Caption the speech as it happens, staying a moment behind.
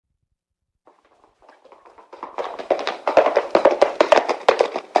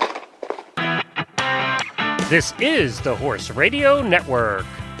This is the Horse Radio Network.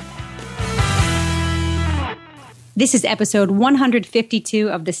 This is episode 152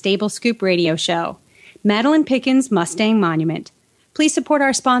 of the Stable Scoop Radio Show. Madeliene Pickens Mustang Monument. Please support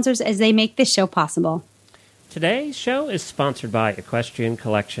our sponsors as they make this show possible. Today's show is sponsored by Equestrian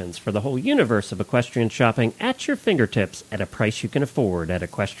Collections for the whole universe of equestrian shopping at your fingertips at a price you can afford at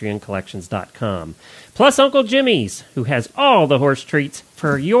equestriancollections.com. Plus Uncle Jimmy's, who has all the horse treats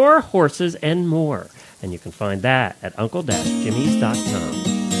for your horses and more. And you can find that at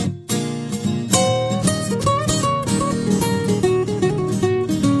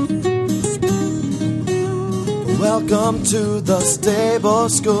uncle-jimmys.com. Welcome to the Stable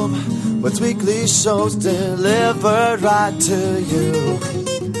Scoop, with weekly shows delivered right to you.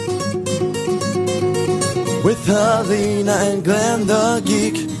 With Helena and Glenn the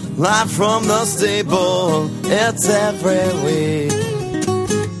Geek, live from the stable, it's every week.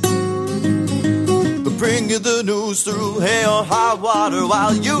 They bring you the news through hail or high water,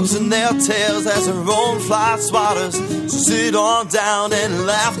 while using their tails as their own fly swatters. So sit on down and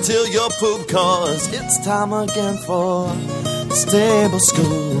laugh till you poop, 'cause it's time again for Stable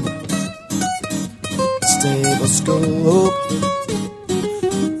Scoop. Stable Scoop.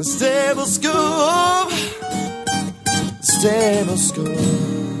 Stable Scoop. Stable Scoop.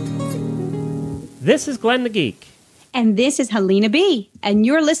 This is Glenn the Geek. And this is Helena B. And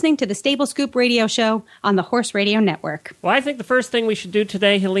you're listening to the Stable Scoop Radio Show on the Horse Radio Network. Well, I think the first thing we should do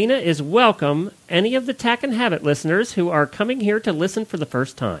today, Helena, is welcome any of the Tack and Habit listeners who are coming here to listen for the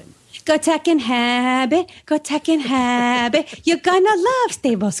first time. Go Tack and Habit, go Tack and Habit. You're gonna love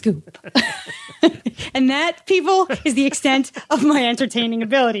Stable Scoop. And that, people, is the extent of my entertaining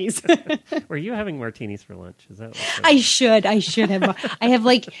abilities. Were you having martinis for lunch? Is that what I should have. I have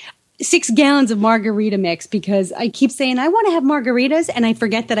like 6 gallons of margarita mix because I keep saying I want to have margaritas and I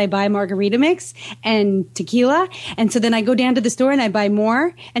forget that I buy margarita mix and tequila. And so then I go down to the store and I buy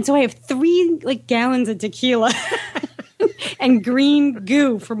more. And so I have 3 gallons of tequila and green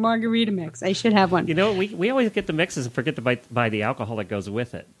goo for margarita mix. I should have one. You know, we always get the mixes and forget to buy the alcohol that goes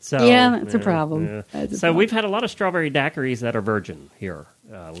with it. So yeah, that's a problem. That's a problem. We've had a lot of strawberry daiquiris that are virgin here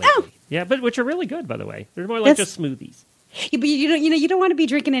lately. Oh. Yeah, but which are really good, by the way. They're more like just smoothies. Yeah, but you don't want to be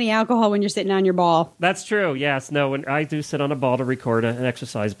drinking any alcohol when you're sitting on your ball. That's true. Yes. No. When I do sit on a ball to record an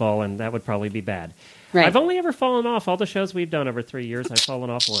exercise ball, and that would probably be bad. Right. I've only ever fallen off. All the shows we've done over 3 years, I've fallen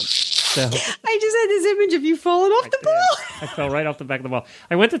off once. So I just had this image of you falling off the ball. I fell right off the back of the ball.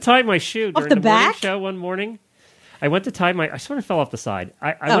 I went to tie my shoe during the the morning back? show one morning. I went to tie I sort of fell off the side.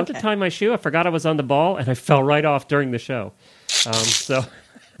 I went to tie my shoe. I forgot I was on the ball, and I fell right off during the show. So.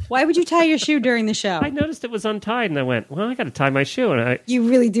 Why would you tie your shoe during the show? I noticed it was untied, and I went, well, I got to tie my shoe. And you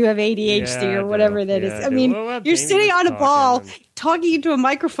really do have ADHD or whatever that is. I mean, you're sitting on a ball, talking into a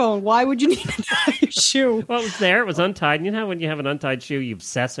microphone. Why would you need to tie your shoe? Well, it was there. It was untied. And you know how when you have an untied shoe, you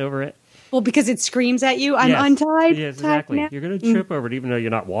obsess over it? Well, because it screams at you, I'm untied. Yes, exactly. You're going to trip over it, even though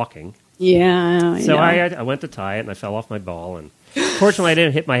you're not walking. Yeah. So I went to tie it, and I fell off my ball. And fortunately, I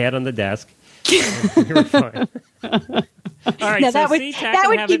didn't hit my head on the desk. We were fine. All right, now, so that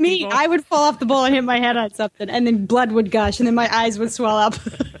would be me. People. I would fall off the ball and hit my head on something, and then blood would gush, and then my eyes would swell up.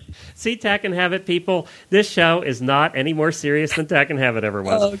 See, Tack and Habit, people, this show is not any more serious than Tack and Habit ever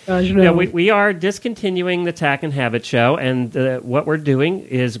was. Oh, gosh, no. Yeah, we are discontinuing the Tack and Habit show, and what we're doing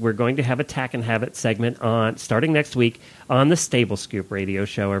is we're going to have a Tack and Habit segment starting next week on the Stable Scoop radio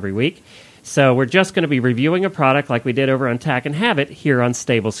show every week. So we're just going to be reviewing a product like we did over on Tack and Habit here on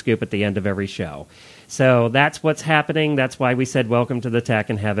Stable Scoop at the end of every show. So that's what's happening. That's why we said welcome to the Tack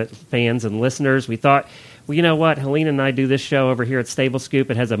and Habit fans and listeners. We thought, well, you know what? Helena and I do this show over here at Stable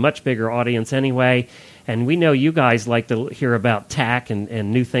Scoop. It has a much bigger audience anyway. And we know you guys like to hear about tack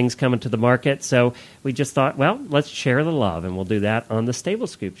and new things coming to the market. So we just thought, well, let's share the love. And we'll do that on the Stable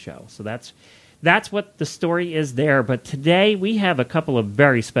Scoop show. So that's what the story is there. But today we have a couple of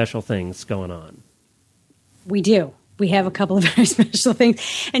very special things going on. We do. We have a couple of very special things.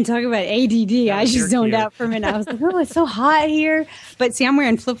 And talking about ADD, I just zoned out for a minute. I was like, oh, it's so hot here. But see, I'm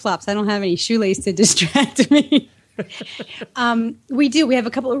wearing flip-flops. I don't have any shoelace to distract me. We do. We have a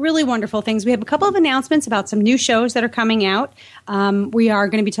couple of really wonderful things. We have a couple of announcements about some new shows that are coming out. We are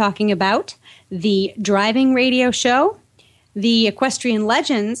going to be talking about the Driving Radio Show, the Equestrian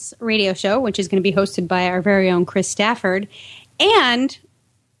Legends Radio Show, which is going to be hosted by our very own Chris Stafford, and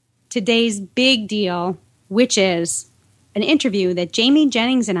today's big deal, which is an interview that Jamie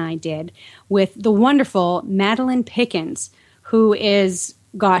Jennings and I did with the wonderful Madeliene Pickens, who is,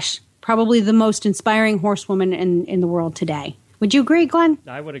 probably the most inspiring horsewoman in the world today. Would you agree, Glenn?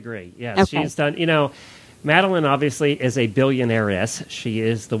 I would agree, yes. Okay. She's done, Madeliene obviously is a billionairess. She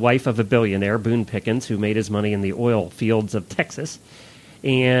is the wife of a billionaire, Boone Pickens, who made his money in the oil fields of Texas.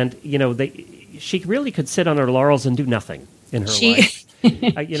 And, she really could sit on her laurels and do nothing in her life.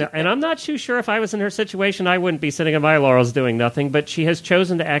 And I'm not too sure if I was in her situation, I wouldn't be sitting on my laurels doing nothing, but she has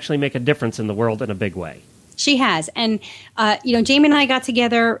chosen to actually make a difference in the world in a big way. She has. And, Jamie and I got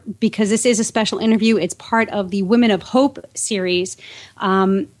together because this is a special interview. It's part of the Women of Hope series.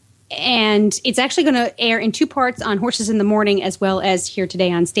 And it's actually going to air in 2 parts on Horses in the Morning as well as here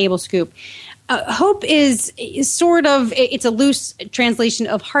today on Stable Scoop. Hope is sort of, it's a loose translation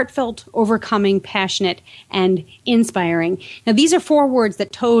of heartfelt, overcoming, passionate, and inspiring. Now, these are 4 words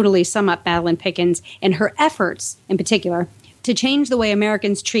that totally sum up Madeliene Pickens and her efforts, in particular, to change the way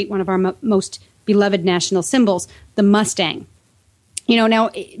Americans treat one of our most beloved national symbols, the Mustang. Now,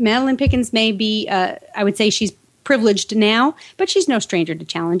 Madeliene Pickens may be, I would say she's privileged now, but she's no stranger to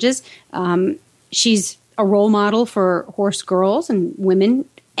challenges. She's a role model for horse girls and women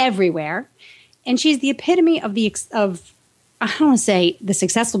everywhere. And she's the epitome of I don't want to say the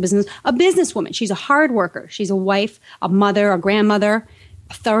successful business, a businesswoman. She's a hard worker. She's a wife, a mother, a grandmother,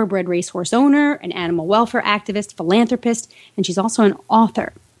 a thoroughbred racehorse owner, an animal welfare activist, philanthropist, and she's also an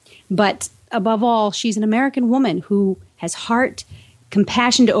author. But above all, she's an American woman who has heart,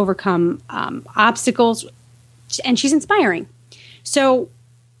 compassion to overcome obstacles, and she's inspiring. So,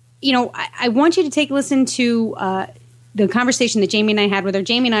 I want you to take a listen to the conversation that Jamie and I had with her.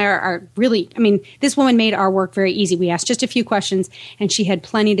 Jamie and I are really, this woman made our work very easy. We asked just a few questions, and she had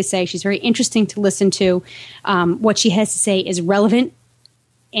plenty to say. She's very interesting to listen to. What she has to say is relevant.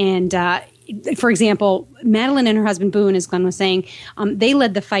 And, for example, Madeliene and her husband, Boone, as Glenn was saying, they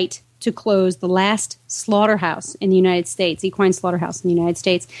led the fight to close the last slaughterhouse in the United States, equine slaughterhouse in the United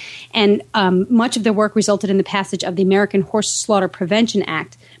States. And much of their work resulted in the passage of the American Horse Slaughter Prevention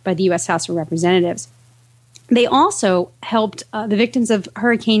Act by the U.S. House of Representatives. They also helped the victims of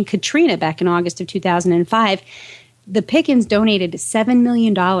Hurricane Katrina back in August of 2005. The Pickens donated $7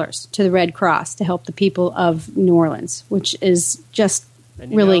 million to the Red Cross to help the people of New Orleans, which is just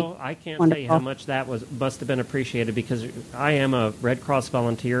really I can't wonderful. say how much that must have been appreciated, because I am a Red Cross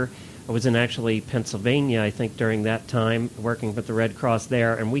volunteer. I was in actually Pennsylvania, I think, during that time, working with the Red Cross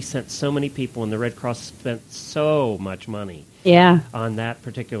there, and we sent so many people, and the Red Cross spent so much money on that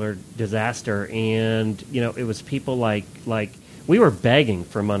particular disaster. And, it was people like we were begging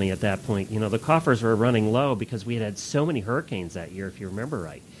for money at that point. The coffers were running low because we had so many hurricanes that year, if you remember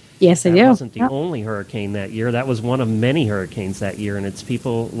right. Yes, I do. That wasn't the only hurricane that year. That was one of many hurricanes that year, and it's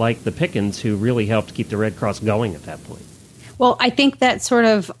people like the Pickens who really helped keep the Red Cross going at that point. Well, I think that sort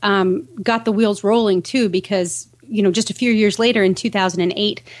of got the wheels rolling, too, because, just a few years later in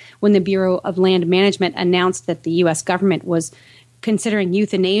 2008, when the Bureau of Land Management announced that the U.S. government was considering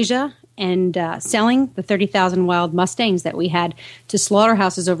euthanasia and selling the 30,000 wild Mustangs that we had to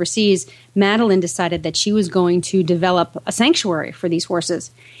slaughterhouses overseas, Madeliene decided that she was going to develop a sanctuary for these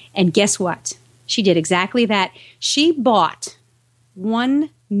horses. And guess what? She did exactly that. She bought 1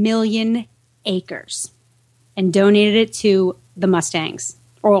 million acres and donated it to the Mustangs.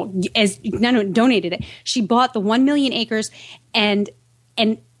 Donated it. She bought the 1 million acres and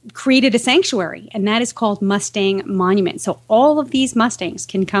created a sanctuary, and that is called Mustang Monument. So all of these Mustangs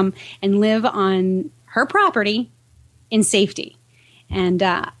can come and live on her property in safety. And,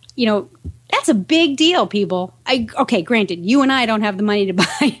 that's a big deal, people. Granted, you and I don't have the money to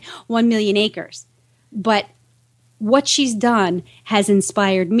buy 1 million acres, but what she's done has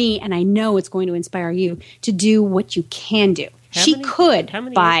inspired me, and I know it's going to inspire you to do what you can do. How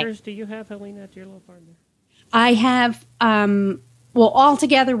many acres do you have, Helena, at your little farm there? I have,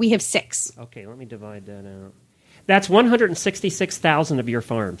 altogether we have 6. Okay, let me divide that out. That's 166,000 of your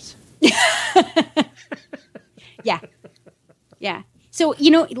farms. Yeah. So,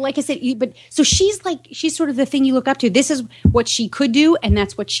 like I said, so she's sort of the thing you look up to. This is what she could do, and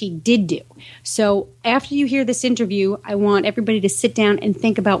that's what she did do. So after you hear this interview, I want everybody to sit down and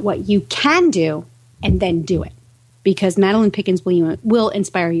think about what you can do and then do it, because Madeliene Pickens will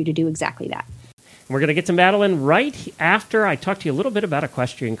inspire you to do exactly that. We're going to get to Madeliene right after I talk to you a little bit about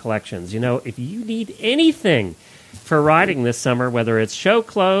equestrian collections. If you need anything for riding this summer, whether it's show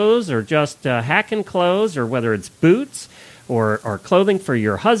clothes or just hacking clothes, or whether it's boots or clothing for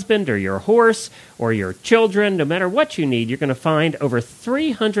your husband or your horse or your children, no matter what you need, you're going to find over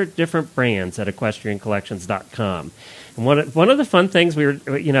 300 different brands at equestriancollections.com. And one of the fun things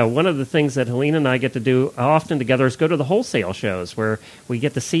one of the things that Helena and I get to do often together is go to the wholesale shows where we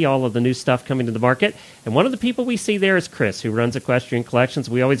get to see all of the new stuff coming to the market. And one of the people we see there is Chris, who runs Equestrian Collections.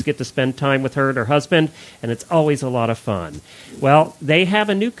 We always get to spend time with her and her husband, and it's always a lot of fun. Well, they have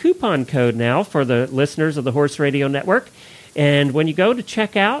a new coupon code now for the listeners of the Horse Radio Network. And when you go to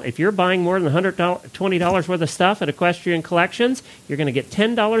check out, if you're buying more than $120 worth of stuff at Equestrian Collections, you're going to get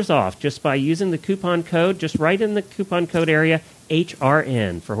 $10 off just by using the coupon code, just right in the coupon code area,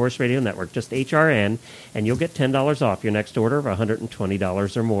 HRN for Horse Radio Network, just HRN, and you'll get $10 off your next order of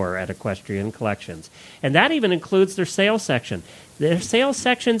 $120 or more at Equestrian Collections. And that even includes their sales section. Their sales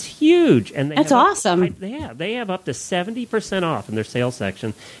section's huge. And that's awesome. They have up to 70% off in their sales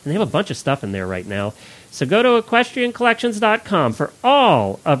section, and they have a bunch of stuff in there right now. So go to equestriancollections.com for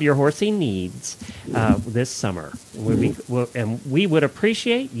all of your horsey needs this summer. And we would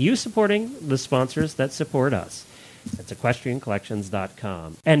appreciate you supporting the sponsors that support us. That's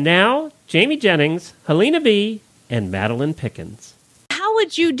equestriancollections.com. And now, Jamie Jennings, Helena B., and Madeliene Pickens. How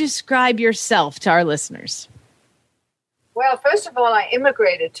would you describe yourself to our listeners? Well, first of all, I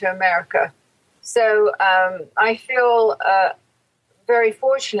immigrated to America. So I feel very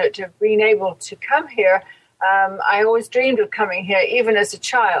fortunate to have been able to come here. I always dreamed of coming here, even as a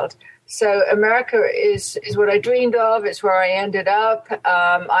child. So America is what I dreamed of. It's where I ended up.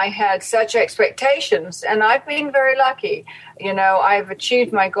 I had such expectations, and I've been very lucky. I've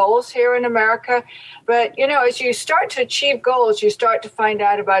achieved my goals here in America. But, as you start to achieve goals, you start to find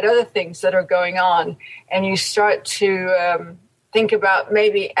out about other things that are going on, and you start to think about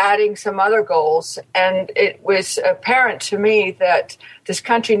maybe adding some other goals. And it was apparent to me that this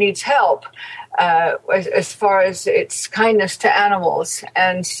country needs help as far as its kindness to animals.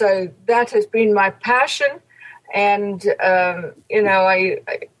 And so that has been my passion. And,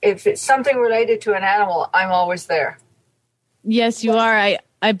 if it's something related to an animal, I'm always there. Yes, you are.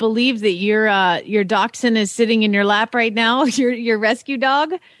 I believe that your dachshund is sitting in your lap right now, your rescue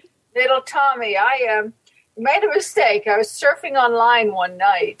dog. Little Tommy, I made a mistake. I was surfing online one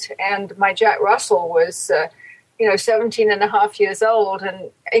night, and my Jack Russell was, 17 and a half years old, and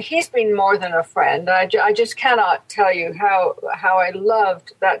he's been more than a friend. I just cannot tell you how I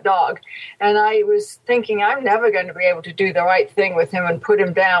loved that dog. And I was thinking, I'm never going to be able to do the right thing with him and put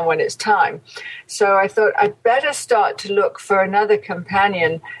him down when it's time. So I thought I'd better start to look for another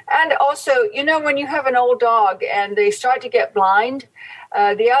companion. And also, when you have an old dog and they start to get blind,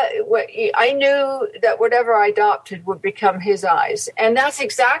 I knew that whatever I adopted would become his eyes. And that's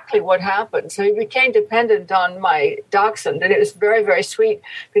exactly what happened. So he became dependent on my dachshund. And it was very, very sweet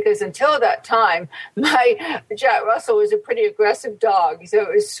because until that time, my Jack Russell was a pretty aggressive dog. So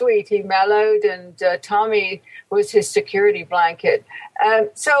it was sweet. He mellowed, and Tommy was his security blanket.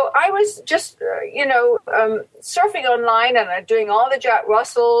 So I was just, surfing online and doing all the Jack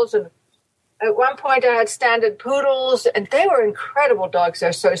Russells, and at one point, I had standard poodles, and they were incredible dogs.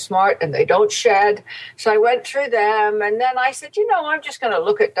 They're so smart, and they don't shed. So I went through them, and then I said, I'm just going to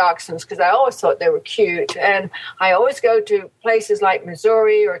look at dachshunds because I always thought they were cute. And I always go to places like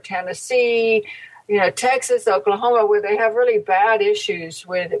Missouri or Tennessee, Texas, Oklahoma, where they have really bad issues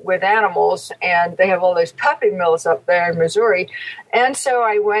with animals, and they have all those puppy mills up there in Missouri. And so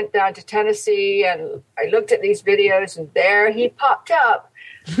I went down to Tennessee, and I looked at these videos, and there he popped up.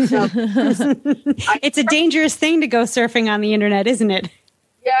 So, it's a dangerous thing to go surfing on the internet, isn't it?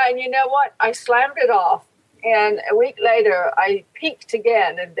 Yeah, and you know what? I slammed it off. And a week later, I peeked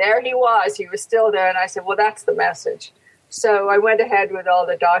again, and there he was. He was still there, and I said, well, that's the message. So I went ahead with all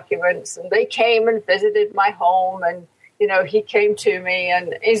the documents, and they came and visited my home, and, he came to me,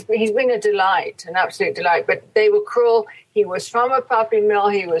 and he's been a delight, an absolute delight. But they were cruel. He was from a puppy mill.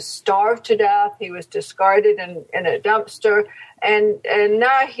 He was starved to death. He was discarded in a dumpster. And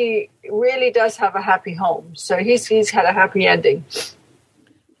now he really does have a happy home. So he's had a happy ending.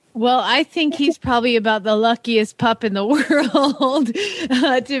 Well, I think he's probably about the luckiest pup in the world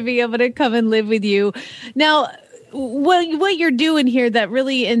to be able to come and live with you. Now, what you're doing here that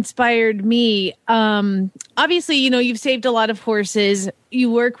really inspired me, obviously, you've saved a lot of horses. You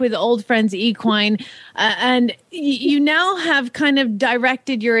work with Old Friends Equine, and you now have kind of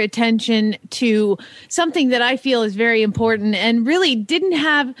directed your attention to something that I feel is very important and really didn't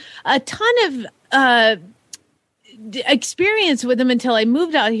have a ton of experience with them until I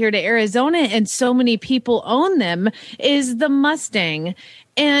moved out here to Arizona, and so many people own them, is the Mustang.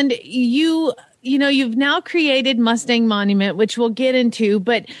 And you've now created Mustang Monument, which we'll get into,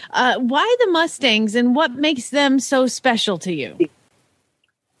 but why the Mustangs and what makes them so special to you?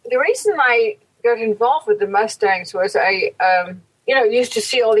 The reason I got involved with the Mustangs was I used to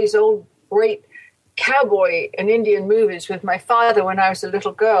see all these old great cowboy and Indian movies with my father when I was a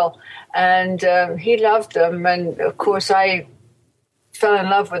little girl, and he loved them. And of course, I fell in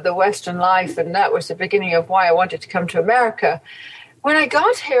love with the Western life, and that was the beginning of why I wanted to come to America. When I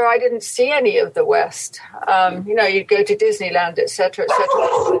got here, I didn't see any of the West. You'd go to Disneyland, et cetera, et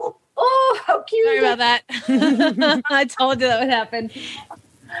cetera. Oh, how cute! Sorry about that. I told you that would happen.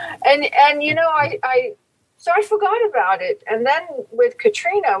 And so I forgot about it. And then with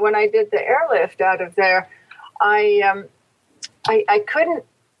Katrina, when I did the airlift out of there, I couldn't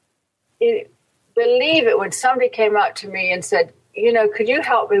believe it when somebody came up to me and said, could you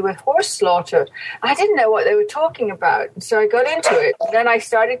help me with horse slaughter? I didn't know what they were talking about. And so I got into it. And then I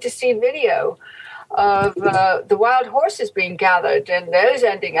started to see video of the wild horses being gathered and those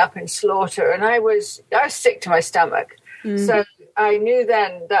ending up in slaughter. And I was sick to my stomach. Mm. So I knew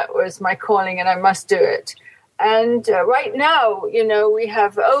then that was my calling and I must do it. And right now, we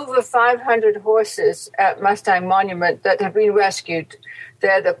have over 500 horses at Mustang Monument that have been rescued.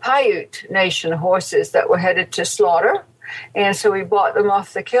 They're the Paiute Nation horses that were headed to slaughter. And so we bought them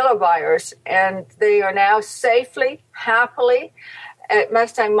off the killer buyers, and they are now safely, happily at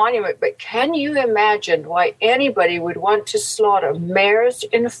Mustang Monument. But can you imagine why anybody would want to slaughter mares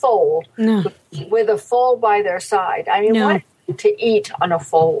in foal with a foal by their side? I mean, what to eat on a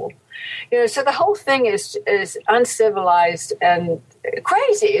foal? So the whole thing is uncivilized and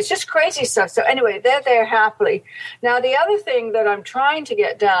crazy. It's just crazy stuff. So anyway, they're there happily. Now, the other thing that I'm trying to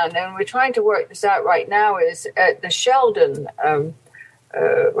get done, and we're trying to work this out right now, is at the Sheldon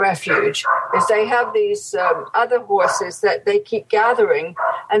Refuge, is they have these other horses that they keep gathering,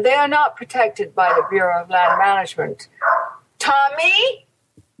 and they are not protected by the Bureau of Land Management. Tommy,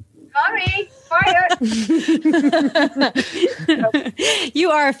 quiet.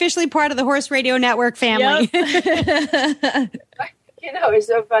 You are officially part of the Horse Radio Network family. Yep. It's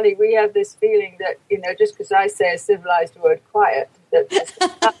so funny. We have this feeling that, just because I say a civilized word, quiet,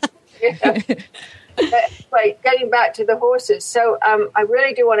 Anyway, getting back to the horses. So I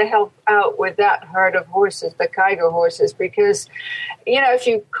really do want to help out with that herd of horses, the Kiger horses, because, if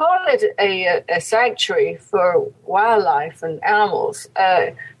you call it a sanctuary for wildlife and animals,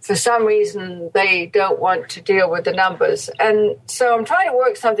 for some reason they don't want to deal with the numbers. And so I'm trying to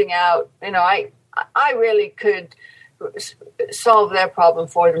work something out. I really could solve their problem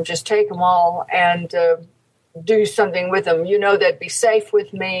for them, just take them all and do something with them. They'd be safe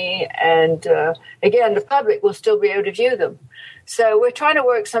with me. And again, the public will still be able to view them. So we're trying to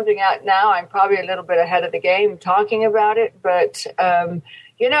work something out now. I'm probably a little bit ahead of the game talking about it. But,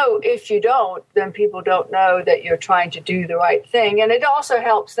 if you don't, then people don't know that you're trying to do the right thing. And it also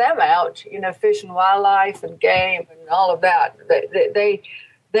helps them out, fish and wildlife and game and all of that.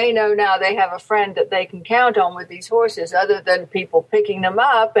 They know now they have a friend that they can count on with these horses other than people picking them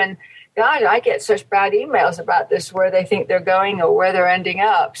up. And God, I get such bad emails about this, where they think they're going or where they're ending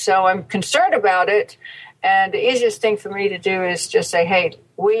up. So I'm concerned about it. And the easiest thing for me to do is just say, hey,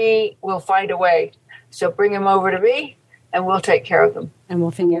 we will find a way. So bring them over to me and we'll take care of them. And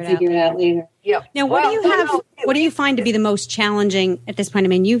we'll figure it out later. Yeah. Now, what do you find to be the most challenging at this point? I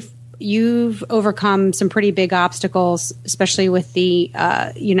mean, you've overcome some pretty big obstacles, especially with the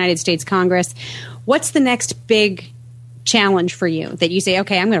United States Congress. What's the next big challenge for you that you say,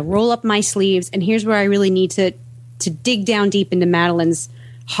 okay, I'm going to roll up my sleeves and here's where I really need to dig down deep into Madeliene's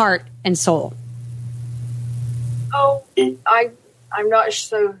heart and soul? Oh, I'm not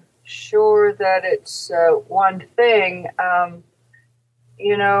so sure that it's one thing.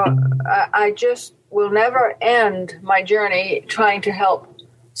 I just will never end my journey trying to help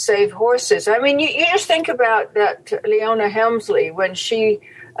save horses. I mean, you just think about that Leona Helmsley, when she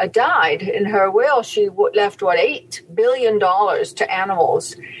died in her will, she left, $8 billion to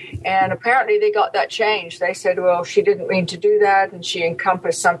animals. And apparently they got that changed. They said, well, she didn't mean to do that, and she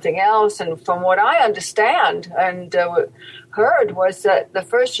encompassed something else. And from what I understand and heard was that the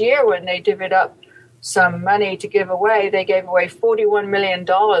first year when they divvied up some money to give away, they gave away $41 million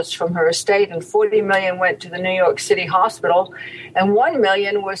from her estate, and $40 million went to the New York City Hospital, and $1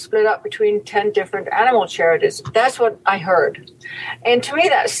 million was split up between 10 different animal charities. That's what I heard. And to me,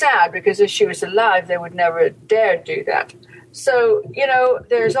 that's sad, because if she was alive, they would never dare do that. So,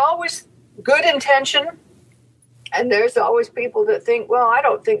 there's always good intention, and there's always people that think, well, I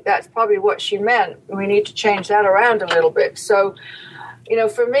don't think that's probably what she meant. We need to change that around a little bit. So,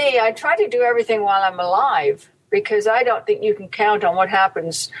 for me, I try to do everything while I'm alive, because I don't think you can count on what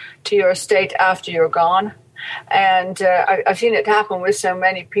happens to your estate after you're gone. And I've seen it happen with so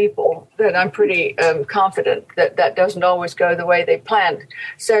many people that I'm pretty confident that doesn't always go the way they planned.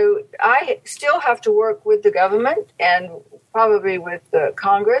 So I still have to work with the government and probably with the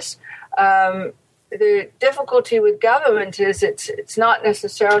Congress the difficulty with government is it's not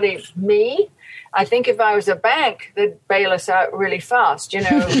necessarily me. I think if I was a bank, they'd bail us out really fast, Yeah,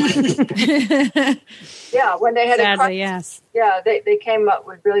 when they had sadly, yes. Yeah, they came up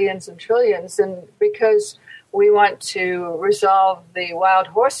with billions and trillions, and because we want to resolve the wild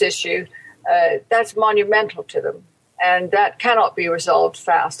horse issue, that's monumental to them. And that cannot be resolved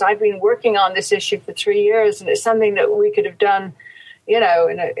fast. I've been working on this issue for 3 years, and it's something that we could have done, in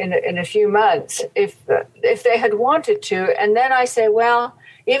a few months if they had wanted to. And then I say, well,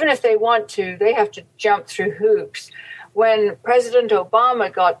 even if they want to, they have to jump through hoops. When President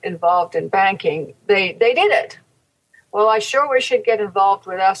Obama got involved in banking, they did it. Well, I sure wish he'd get involved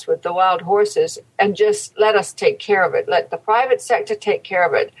with us with the wild horses and just let us take care of it. Let the private sector take care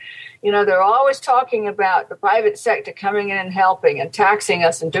of it. They're always talking about the private sector coming in and helping and taxing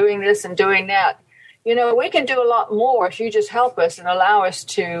us and doing this and doing that. We can do a lot more if you just help us and allow us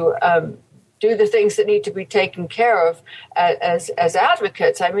to do the things that need to be taken care of as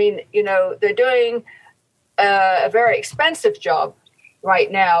advocates. I mean, they're doing a very expensive job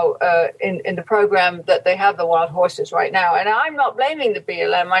right now in the program that they have the wild horses right now. And I'm not blaming the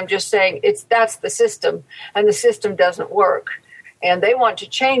BLM. I'm just saying that's the system, and the system doesn't work. And they want to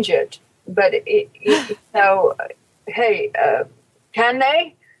change it. But, can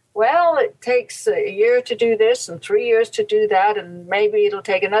they? Well, it takes a year to do this and 3 years to do that, and maybe it'll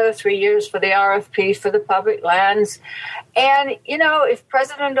take another 3 years for the RFP for the public lands. And, if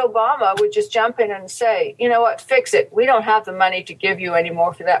President Obama would just jump in and say, you know what, fix it. We don't have the money to give you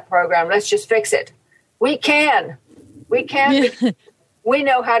anymore for that program. Let's just fix it. We can. We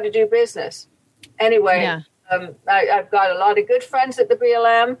know how to do business. Anyway. Yeah. I've got a lot of good friends at the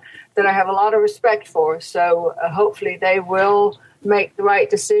BLM that I have a lot of respect for. So hopefully they will make the right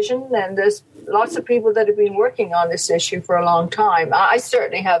decision. And there's lots of people that have been working on this issue for a long time. I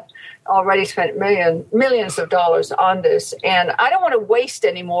certainly have already spent millions of dollars on this. And I don't want to waste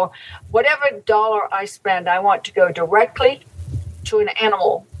any more. Whatever dollar I spend, I want to go directly to an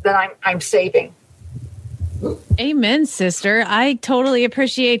animal that I'm saving. Amen, sister. I totally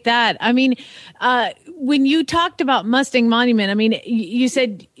appreciate that. I mean, when you talked about Mustang Monument, I mean, you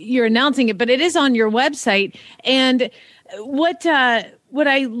said you're announcing it, but it is on your website. And what I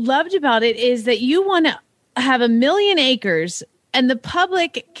loved about it is that you want to have 1 million acres, and the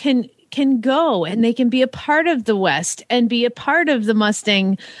public can go and they can be a part of the West and be a part of the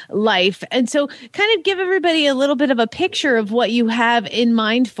Mustang life. And so kind of give everybody a little bit of a picture of what you have in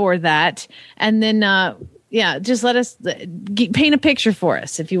mind for that. And then, just let us paint a picture for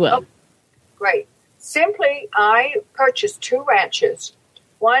us, if you will. Oh, great. Simply, I purchased 2 ranches.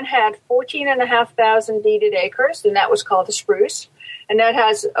 One had 14,500 deeded acres, and that was called the Spruce. And that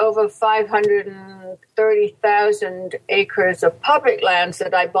has over 530,000 acres of public lands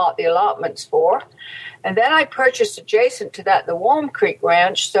that I bought the allotments for. And then I purchased adjacent to that the Warm Creek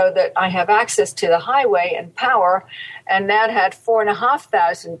Ranch so that I have access to the highway and power. And that had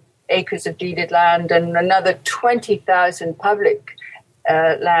 4,500 acres of deeded land and another 20,000 public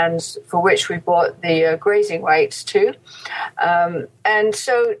lands for which we bought the grazing rights too. And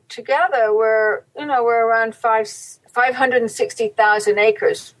so together we're around 560,000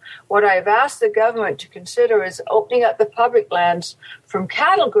 acres. What I've asked the government to consider is opening up the public lands from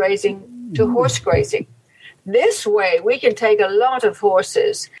cattle grazing to horse grazing. This way we can take a lot of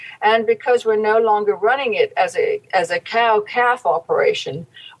horses, and because we're no longer running it as a cow-calf operation,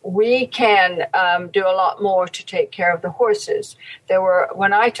 we can do a lot more to take care of the horses.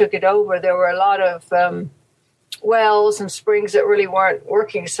 When I took it over, there were a lot of wells and springs that really weren't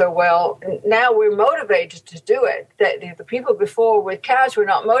working so well. Now we're motivated to do it. The people before with cows were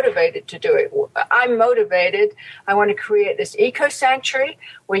not motivated to do it. I'm motivated. I want to create this eco-sanctuary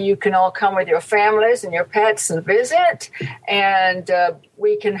where you can all come with your families and your pets and visit. And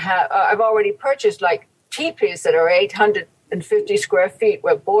we can have, I've already purchased like teepees that are 850 square feet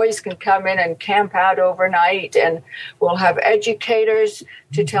where boys can come in and camp out overnight, and we'll have educators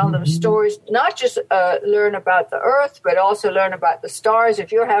to tell them stories, not just learn about the earth, but also learn about the stars.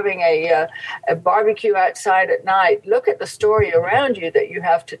 If you're having a barbecue outside at night, look at the story around you that you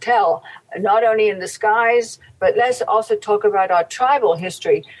have to tell, not only in the skies, but let's also talk about our tribal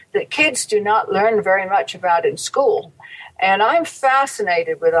history that kids do not learn very much about in school. And I'm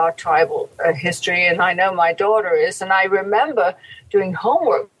fascinated with our tribal history, and I know my daughter is. And I remember doing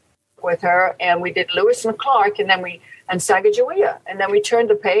homework with her, and we did Lewis and Clark, and Sacagawea, and then we turned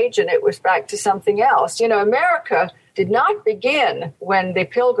the page, and it was back to something else. America did not begin when the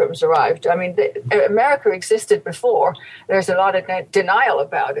Pilgrims arrived. I mean, America existed before. There's a lot of denial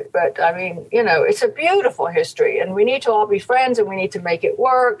about it. But, I mean, it's a beautiful history. And we need to all be friends, and we need to make it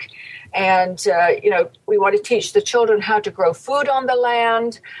work. And, we want to teach the children how to grow food on the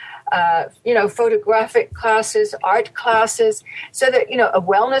land. Photographic classes, art classes, so that, a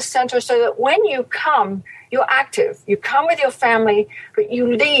wellness center, so that when you come, you're active. You come with your family, but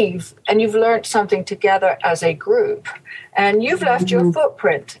you leave and you've learned something together as a group. And you've left your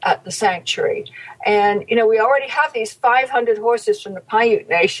footprint at the sanctuary. And, we already have these 500 horses from the Paiute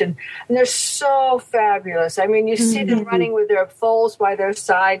Nation, and they're so fabulous. I mean, you see them running with their foals by their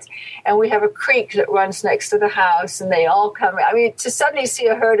sides, and we have a creek that runs next to the house, and they all come. I mean, to suddenly see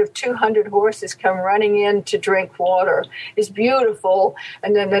a herd of 200 horses come running in to drink water is beautiful.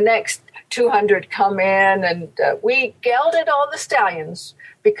 And then the next 200 come in, and we gelded all the stallions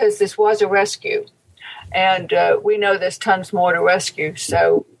because this was a rescue. And we know there's tons more to rescue.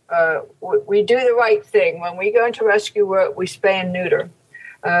 So we do the right thing. When we go into rescue work, we spay and neuter.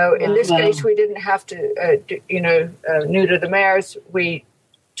 In this case, we didn't have to, neuter the mares. We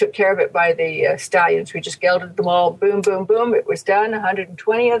took care of it by the stallions. We just gelded them all. Boom, boom, boom. It was done,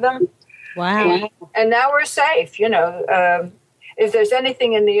 120 of them. Wow. And now we're safe, If there's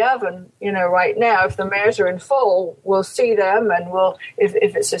anything in the oven, right now, if the mares are in foal, we'll see them, and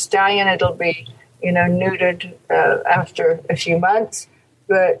if it's a stallion, it'll be, neutered after a few months.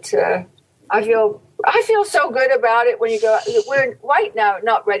 But I feel so good about it when you go. We're right now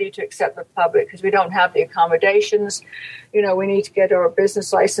not ready to accept the public because we don't have the accommodations. We need to get our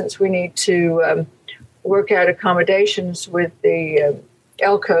business license. We need to work out accommodations with the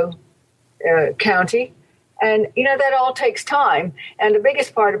Elko County. And, that all takes time. And the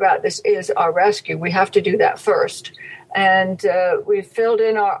biggest part about this is our rescue. We have to do that first. And we've filled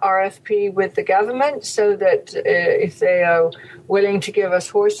in our RFP with the government so that if they are willing to give us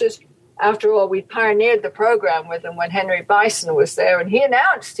horses, after all, we pioneered the program with them when Henry Bison was there, and he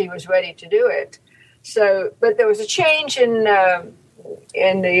announced he was ready to do it. So, but there was a change in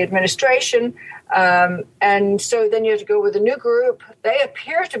the administration. And so then you have to go with a new group. They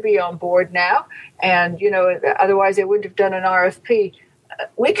appear to be on board now. And, otherwise they wouldn't have done an RFP.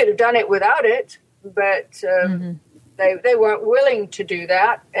 We could have done it without it, but they weren't willing to do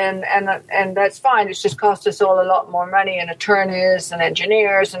that. And that's fine. It's just cost us all a lot more money, and attorneys and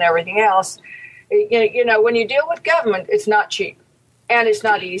engineers and everything else. When you deal with government, it's not cheap. And it's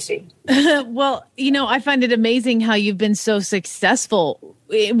not easy. Well, I find it amazing how you've been so successful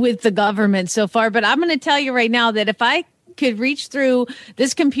with the government so far. But I'm going to tell you right now that if I could reach through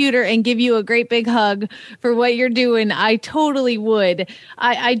this computer and give you a great big hug for what you're doing, I totally would.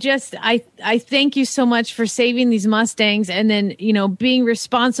 I thank you so much for saving these Mustangs, and then, being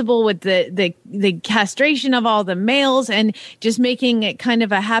responsible with the castration of all the males and just making it kind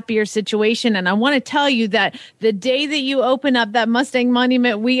of a happier situation. And I want to tell you that the day that you open up that Mustang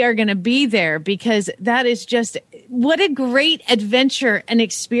monument, we are going to be there, because that is just what a great adventure and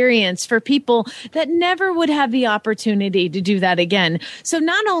experience for people that never would have the opportunity to do that again. So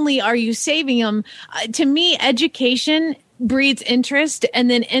not only are you saving them, to me, education breeds interest, and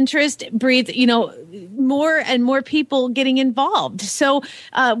then interest breeds, more and more people getting involved. So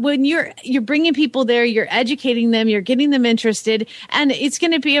when you're bringing people there, you're educating them, you're getting them interested, and it's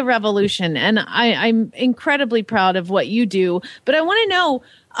going to be a revolution. And I'm incredibly proud of what you do. But I want to know,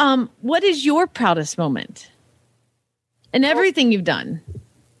 what is your proudest moment in everything you've done?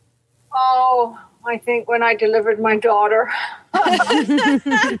 Oh, I think when I delivered my daughter. I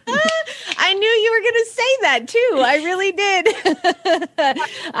knew you were going to say that too. I really did.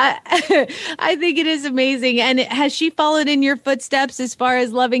 I think it is amazing. And has she followed in your footsteps as far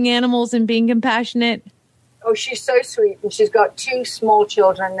as loving animals and being compassionate? Oh, she's so sweet. And she's got 2 small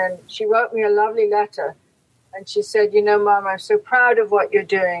children. And she wrote me a lovely letter. And she said, Mom, I'm so proud of what you're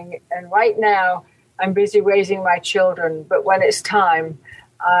doing. And right now I'm busy raising my children. But when it's time,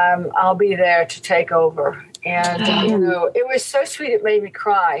 I'll be there to take over. And, it was so sweet. It made me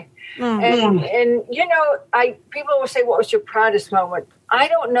cry. And people will say, what was your proudest moment? I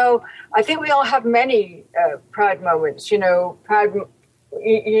don't know. I think we all have many proud moments,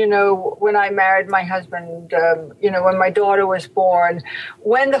 when I married my husband, when my daughter was born,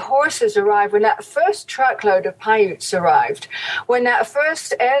 when the horses arrived, when that first truckload of Paiutes arrived, when that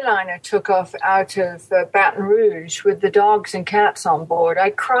first airliner took off out of Baton Rouge with the dogs and cats on board, I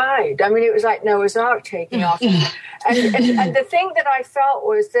cried. I mean, it was like Noah's Ark taking off. And the thing that I felt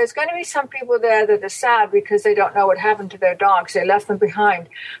was there's going to be some people there that are sad because they don't know what happened to their dogs. They left them behind.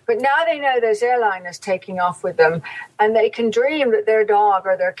 But now they know there's airliners taking off with them, and they can dream that their dogs dog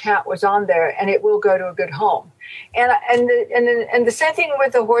or their cat was on there, and it will go to a good home. And the same thing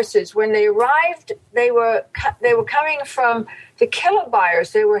with the horses. When they arrived, they were coming from the killer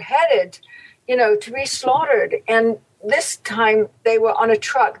buyers. They were headed, to be slaughtered. And this time they were on a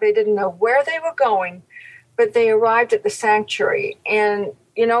truck. They didn't know where they were going, but they arrived at the sanctuary. And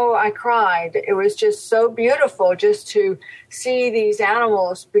I cried. It was just so beautiful just to see these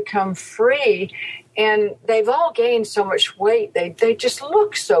animals become free. And they've all gained so much weight. They just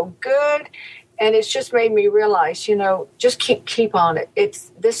look so good. And it's just made me realize, just keep on it.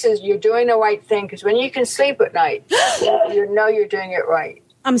 You're doing the right thing, because when you can sleep at night, you know you're doing it right.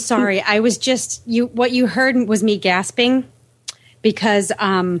 I'm sorry. I was what you heard was me gasping, because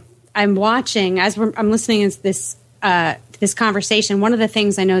I'm watching, as I'm listening to this conversation. One of the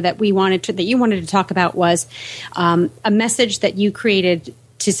things I know that you wanted to talk about was a message that you created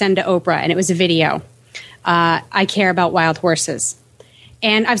to send to Oprah, and it was a video. I care about wild horses.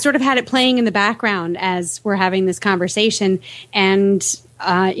 And I've sort of had it playing in the background as we're having this conversation. And,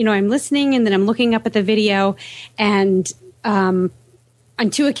 I'm listening, and then I'm looking up at the video. And on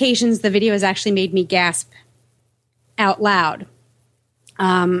 2 occasions, the video has actually made me gasp out loud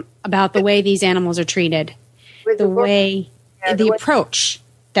about the way these animals are treated, the approach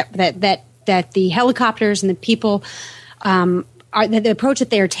that the helicopters and the people the approach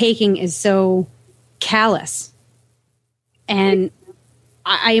that they are taking is so callous. And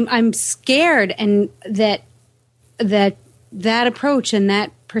I'm scared, and that approach and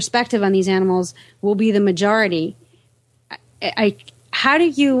that perspective on these animals will be the majority. How do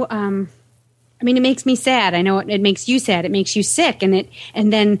you? It makes me sad. I know it makes you sad. It makes you sick,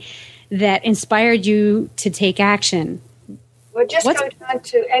 and then that inspired you to take action. Well, just go down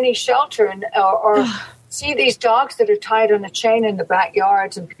to any shelter or see these dogs that are tied on a chain in the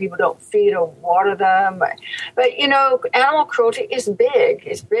backyards, and people don't feed or water them. But, animal cruelty is big.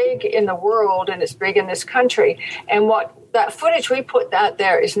 It's big in the world, and it's big in this country. And that footage we put out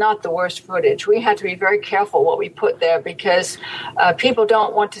there is not the worst footage. We had to be very careful what we put there, because people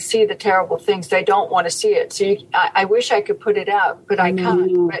don't want to see the terrible things. They don't want to see it. So I wish I could put it out, but I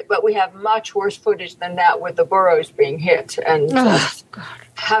can't. But we have much worse footage than that, with the burros being hit and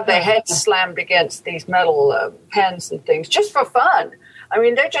have their heads slammed against these metal pens and things, just for fun.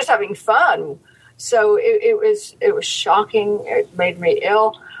 They're just having fun. So it was shocking. It made me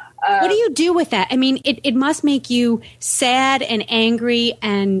ill. What do you do with that? It must make you sad and angry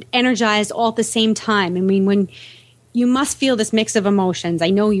and energized all at the same time. When you must feel this mix of emotions.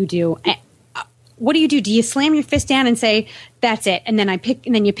 I know you do. What do you do? Do you slam your fist down and say, "That's it," and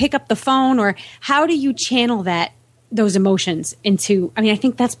then you pick up the phone, or how do you channel those emotions into? I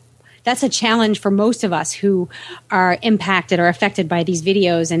think that's a challenge for most of us who are impacted or affected by these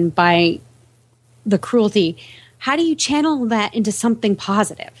videos and by the cruelty. How do you channel that into something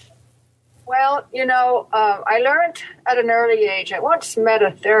positive? Well, I learned at an early age. I once met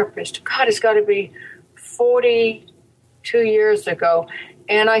a therapist. God, it's got to be 42 years ago.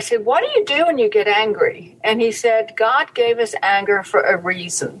 And I said, "What do you do when you get angry?" And he said, "God gave us anger for a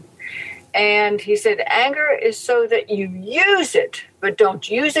reason." And he said, anger is so that you use it, but don't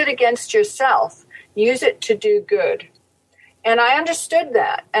use it against yourself. Use it to do good. And I understood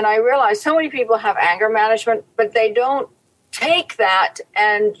that. And I realized so many people have anger management, but they don't take that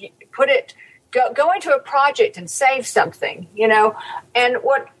and put it, go into a project and save something, And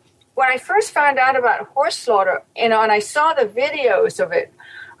when I first found out about horse slaughter, and I saw the videos of it,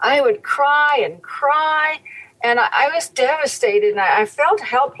 I would cry and cry. And I was devastated, and I felt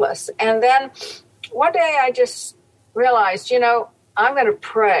helpless. And then one day I just realized, I'm going to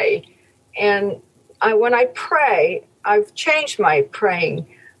pray. And when I pray, I've changed my praying.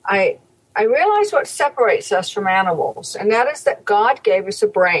 I realize what separates us from animals, and that is that God gave us a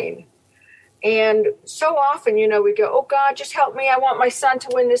brain. And so often, we go, "Oh, God, just help me. I want my son to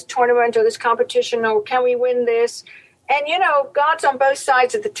win this tournament or this competition, or can we win this?" And, God's on both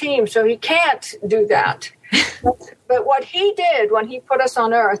sides of the team, so he can't do that. But what he did when he put us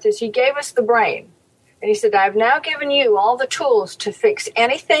on earth is he gave us the brain. And he said, "I've now given you all the tools to fix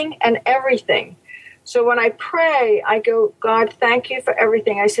anything and everything." So when I pray, I go, "God, thank you for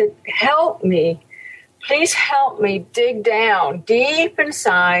everything." I said, "Help me. Please help me dig down deep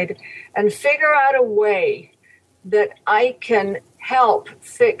inside and figure out a way that I can help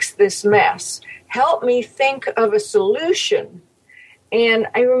fix this mess. Help me think of a solution." And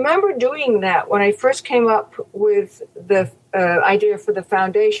I remember doing that when I first came up with the idea for the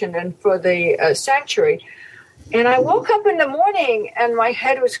foundation and for the sanctuary. And I woke up in the morning and my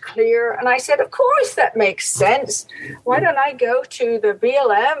head was clear. And I said, "Of course, that makes sense. Why don't I go to the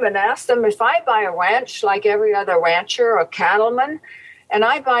BLM and ask them if I buy a ranch like every other rancher or cattleman, and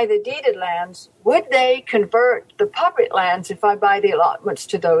I buy the deeded lands, would they convert the public lands if I buy the allotments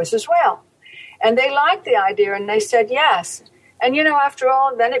to those as well? And they liked the idea, and they said yes. And, after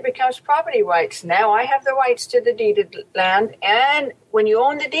all, then it becomes property rights. Now I have the rights to the deeded land, and when you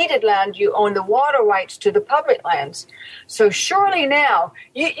own the deeded land, you own the water rights to the public lands. So surely now,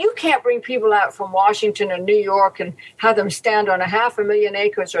 you can't bring people out from Washington or New York and have them stand on 500,000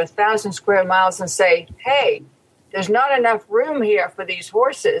 acres or 1,000 square miles and say, hey, there's not enough room here for these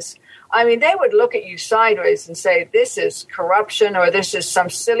horses. I mean, they would look at you sideways and say, this is corruption, or this is some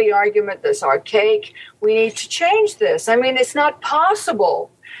silly argument that's archaic. We need to change this. I mean, it's not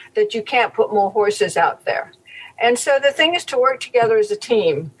possible that you can't put more horses out there. And so the thing is to work together as a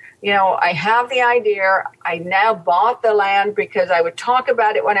team. I have the idea. I now bought the land because I would talk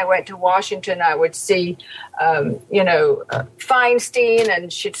about it when I went to Washington. I would see, Feinstein,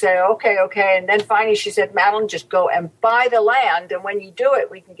 and she'd say, okay. And then finally she said, Madeliene, just go and buy the land. And when you do it,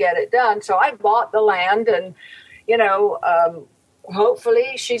 we can get it done. So I bought the land, and,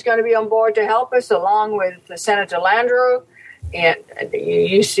 hopefully she's going to be on board to help us, along with Senator Landrieu. And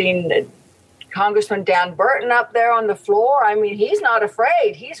you've seen Congressman Dan Burton up there on the floor. I mean, he's not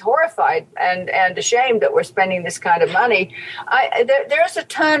afraid. He's horrified and ashamed that we're spending this kind of money. There's a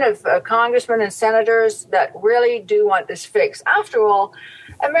ton of congressmen and senators that really do want this fixed. After all,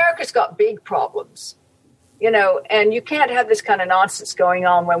 America's got big problems, and you can't have this kind of nonsense going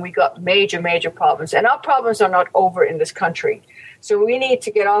on when we got major, major problems. And our problems are not over in this country. So we need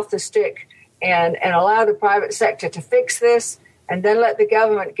to get off the stick and allow the private sector to fix this, and then let the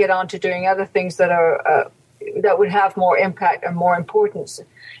government get on to doing other things that are that would have more impact and more importance.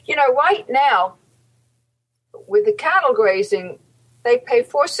 Right now, with the cattle grazing, they pay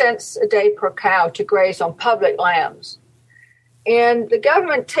 4 cents a day per cow to graze on public lands. And the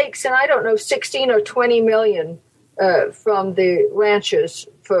government takes in, 16 or 20 million from the ranchers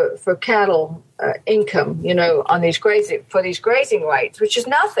for cattle income, on these grazing rights, which is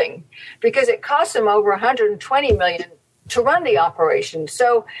nothing, because it costs them over 120 million to run the operation.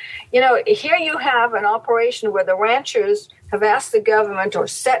 So, here you have an operation where the ranchers have asked the government or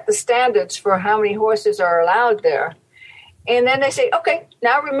set the standards for how many horses are allowed there. And then they say, okay,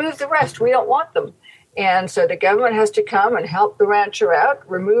 now remove the rest. We don't want them. And so the government has to come and help the rancher out,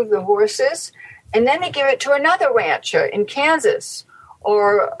 remove the horses, and then they give it to another rancher in Kansas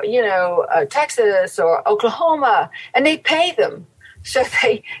or, Texas or Oklahoma, and they pay them. So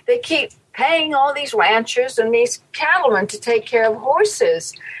they keep paying all these ranchers and these cattlemen to take care of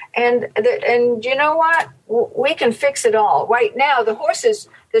horses. And you know what? We can fix it all. Right now, the horses,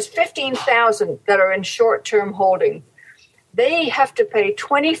 there's 15,000 that are in short-term holding. They have to pay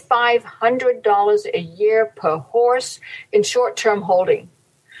 $2,500 a year per horse in short-term holding.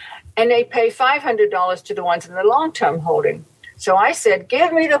 And they pay $500 to the ones in the long-term holding. So I said,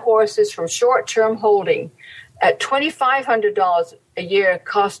 give me the horses from short-term holding at $2,500 a year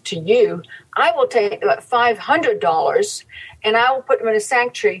cost to you. I will take that $500 and I will put them in a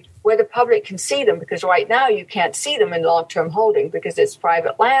sanctuary where the public can see them, because right now you can't see them in long-term holding because it's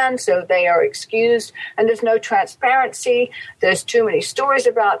private land, so they are excused, and there's no transparency. There's too many stories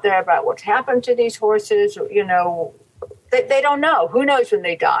about what's happened to these horses. They don't know. Who knows when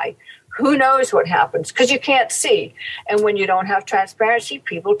they die? Who knows what happens? Because you can't see. And when you don't have transparency,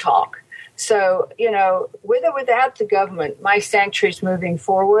 people talk. So, with or without the government, my sanctuary's moving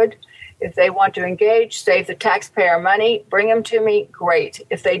forward. If they want to engage, save the taxpayer money, bring them to me, great.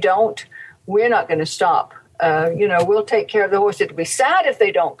 If they don't, we're not going to stop. We'll take care of the horse. It'll be sad if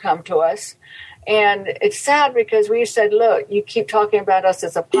they don't come to us. And it's sad because we said, look, you keep talking about us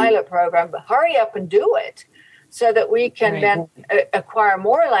as a pilot program, but hurry up and do it so that we can then acquire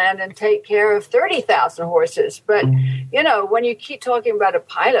more land and take care of 30,000 horses. But, when you keep talking about a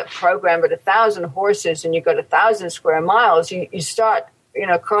pilot program with 1,000 horses and you got 1,000 square miles, you start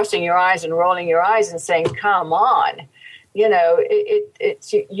crossing your eyes and rolling your eyes and saying, come on,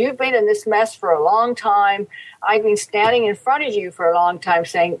 it's you've been in this mess for a long time. I've been standing in front of you for a long time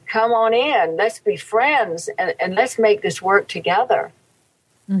saying, come on in, let's be friends and let's make this work together.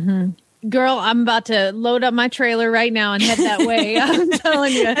 Mm-hmm. Girl, I'm about to load up my trailer right now and head that way. I'm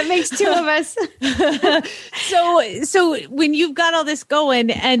telling you. That makes two of us. So when you've got all this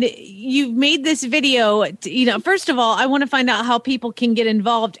going and you've made this video, first of all, I want to find out how people can get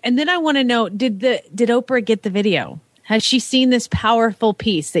involved. And then I want to know, did Oprah get the video? Has she seen this powerful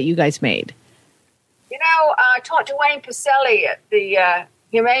piece that you guys made? I talked to Wayne Pacelli at the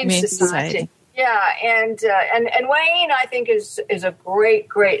Humane Society. Yeah, and Wayne, I think, is a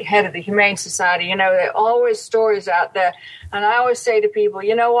great head of the Humane Society. There are always stories out there. And I always say to people,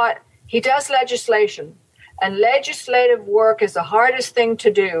 you know what? He does legislation. And legislative work is the hardest thing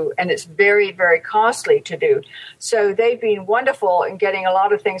to do, and it's very, very costly to do. So they've been wonderful in getting a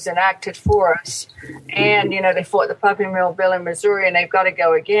lot of things enacted for us. And, they fought the puppy mill bill in Missouri, and they've got to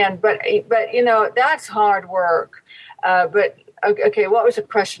go again. But that's hard work. But, okay, what was the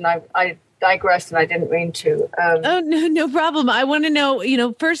question? I digressed, and I didn't mean to. No problem. I want to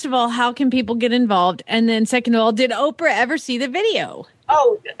know, first of all, how can people get involved? And then second of all, did Oprah ever see the video?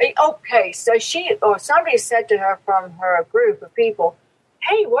 Oh, okay. So somebody said to her from her group of people,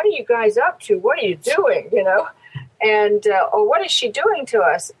 "Hey, what are you guys up to? What are you doing?" And or what is she doing to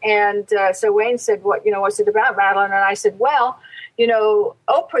us? And so Wayne said, what's it about, Madeliene? And I said, well,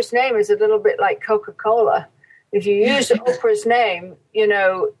 Oprah's name is a little bit like Coca-Cola. If you use Oprah's name,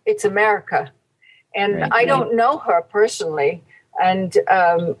 it's America. And right, I don't know her personally. And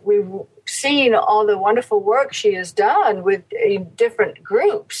we've seen all the wonderful work she has done with different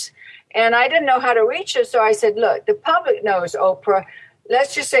groups. And I didn't know how to reach her. So I said, look, the public knows Oprah.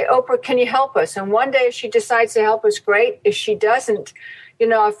 Let's just say, Oprah, can you help us? And one day if she decides to help us, great. If she doesn't,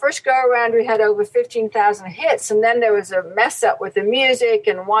 our first go around, we had over 15,000 hits. And then there was a mess up with the music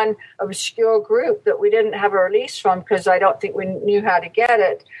and one obscure group that we didn't have a release from because I don't think we knew how to get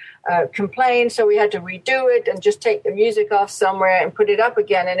it. Complained, so we had to redo it and just take the music off somewhere and put it up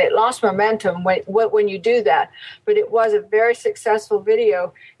again, and it lost momentum when you do that. But it was a very successful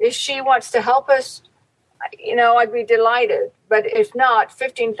video. If she wants to help us, I'd be delighted. But if not,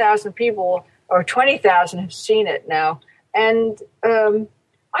 15,000 people or 20,000 have seen it now, and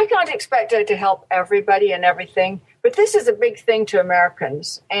I can't expect her to help everybody and everything. But this is a big thing to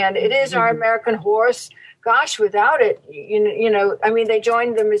Americans, and it is our American horse. Gosh, without it, they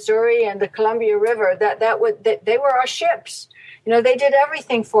joined the Missouri and the Columbia River. They were our ships. They did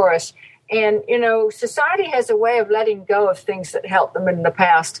everything for us. And, society has a way of letting go of things that helped them in the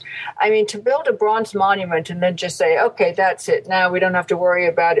past. To build a bronze monument and then just say, okay, that's it. Now we don't have to worry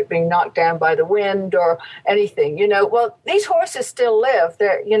about it being knocked down by the wind or anything. Well, these horses still live.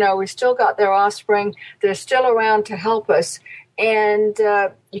 They're, we still got their offspring. They're still around to help us. And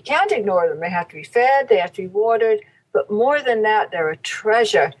you can't ignore them. They have to be fed. They have to be watered. But more than that, they're a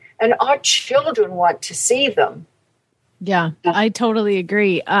treasure. And our children want to see them. Yeah, I totally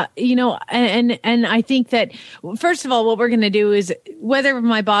agree. And I think that, first of all, what we're going to do is, whether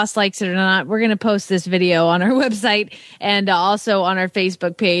my boss likes it or not, we're going to post this video on our website and also on our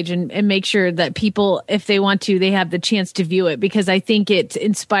Facebook page and make sure that people, if they want to, they have the chance to view it, because I think it's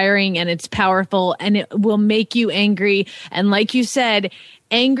inspiring and it's powerful and it will make you angry. And like you said,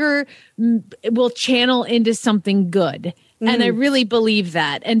 anger will channel into something good. And I really believe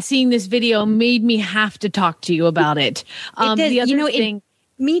that. And seeing this video made me have to talk to you about it. The other thing,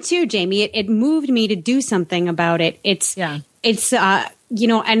 me too, Jamie. It moved me to do something about it. It's and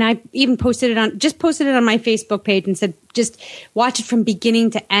I even posted it on my Facebook page and said, just watch it from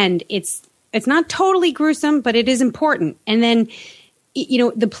beginning to end. It's not totally gruesome, but it is important. And then,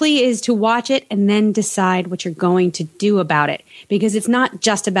 the plea is to watch it and then decide what you're going to do about it, because it's not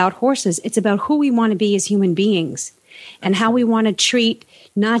just about horses. It's about who we want to be as human beings. And how we want to treat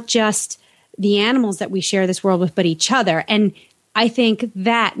not just the animals that we share this world with, but each other. And I think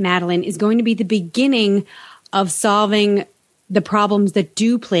that, Madeliene, is going to be the beginning of solving the problems that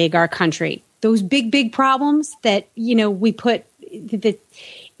do plague our country. Those big, big problems that, we put,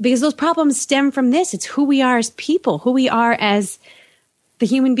 because those problems stem from this. It's who we are as people, who we are as the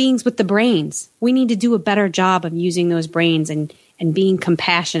human beings with the brains. We need to do a better job of using those brains and being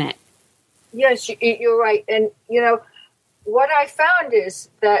compassionate. Yes, you're right. And, what I found is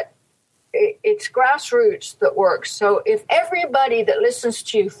that it's grassroots that works. So if everybody that listens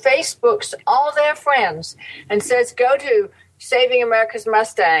to you Facebooks all their friends and says, go to Saving America's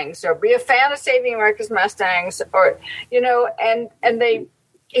Mustangs or be a fan of Saving America's Mustangs, or,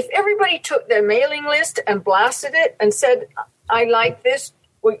 if everybody took their mailing list and blasted it and said, I like this,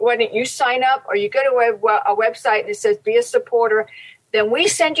 why don't you sign up? Or you go to a website and it says, be a supporter. Then we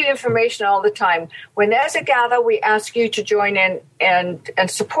send you information all the time. When there's a gather, we ask you to join in and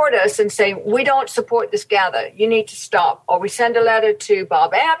support us and say, we don't support this gather. You need to stop. Or we send a letter to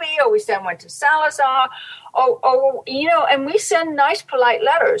Bob Abbey, or we send one to Salazar, and we send nice, polite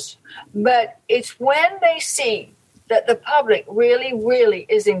letters. But it's when they see that the public really, really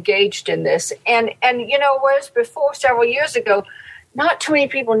is engaged in this. And whereas before, several years ago, not too many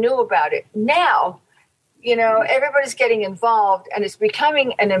people knew about it. Now, everybody's getting involved, and it's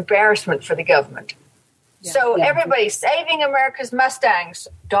becoming an embarrassment for the government. Yeah, so everybody,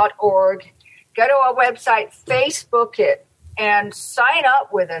 SavingAmericasMustangs.org, go to our website, Facebook it, and sign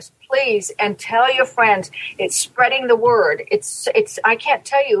up with us, please, and tell your friends. It's spreading the word. It's. I can't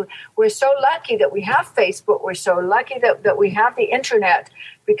tell you. We're so lucky that we have Facebook. We're so lucky that we have the internet,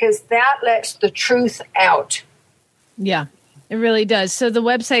 because that lets the truth out. Yeah. It really does. So the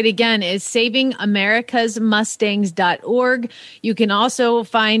website, again, is savingamericasmustangs.org. You can also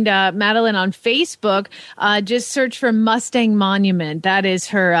find Madeliene on Facebook. Just search for Mustang Monument. That is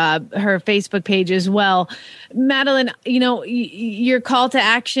her Facebook page as well. Madeliene, your call to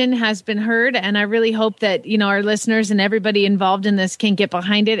action has been heard, and I really hope that, our listeners and everybody involved in this can get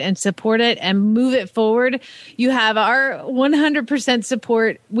behind it and support it and move it forward. You have our 100%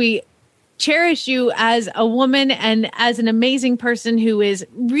 support. We cherish you as a woman and as an amazing person who is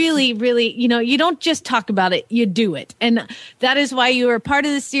really, really, you don't just talk about it, you do it. And that is why you are part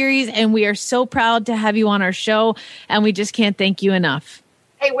of the series. And we are so proud to have you on our show. And we just can't thank you enough.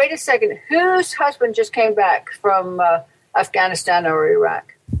 Hey, wait a second. Whose husband just came back from Afghanistan or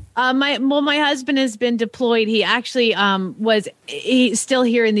Iraq? My husband has been deployed. He actually he's still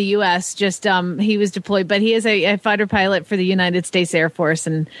here in the U.S. Just he was deployed, but he is a fighter pilot for the United States Air Force,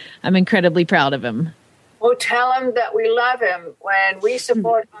 and I'm incredibly proud of him. Well, tell him that we love him. When we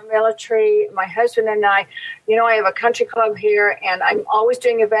support our military, my husband and I have a country club here, and I'm always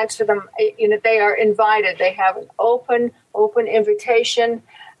doing events for them. They are invited. They have an open invitation.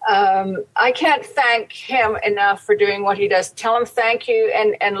 I can't thank him enough for doing what he does. Tell him thank you,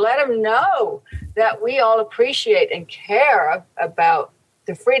 and let him know that we all appreciate and care about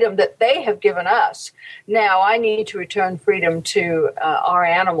the freedom that they have given us. Now, I need to return freedom to our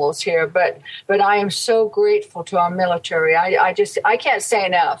animals here, but I am so grateful to our military. I can't say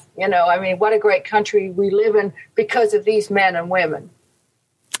enough. What a great country we live in because of these men and women.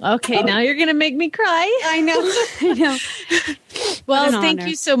 Okay, now you're going to make me cry. I know. Well, thank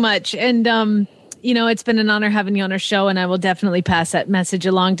you so much. And, it's been an honor having you on our show, and I will definitely pass that message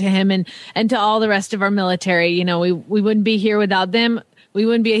along to him and to all the rest of our military. We wouldn't be here without them. We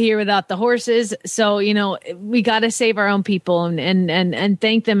wouldn't be here without the horses. So, we got to save our own people and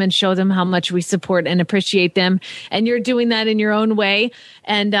thank them and show them how much we support and appreciate them. And you're doing that in your own way.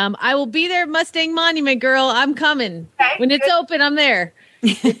 And I will be there at Mustang Monument, girl. I'm coming. Okay, when it's open, I'm there.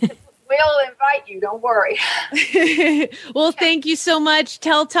 We'll invite you. Don't worry. Well, thank you so much.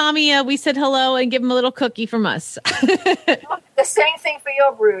 Tell Tommy we said hello and give him a little cookie from us. The same thing for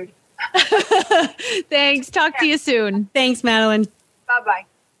your brood. Thanks. Talk to you soon. Thanks, Madeliene. Bye-bye.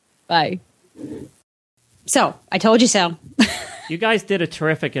 Bye. So, I told you so. You guys did a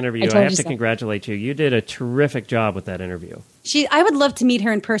terrific interview. I have to congratulate you. You did a terrific job with that interview. I would love to meet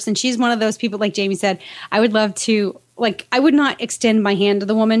her in person. She's one of those people, like Jamie said, I would love to, I would not extend my hand to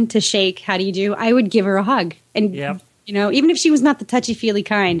the woman to shake, how do you do? I would give her a hug. And, even if she was not the touchy-feely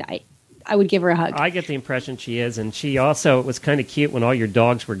kind, I would give her a hug. I get the impression she is, and she also was kind of cute when all your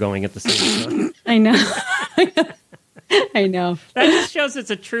dogs were going at the same time. I know. I know. That just shows it's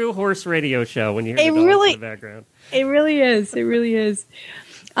a true horse radio show when you hear the dogs in the background. It really is. It really is.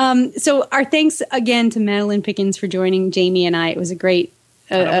 So our thanks again to Madeliene Pickens for joining Jamie and I. It was a great...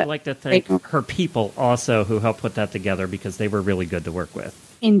 I would like to thank her people also who helped put that together, because they were really good to work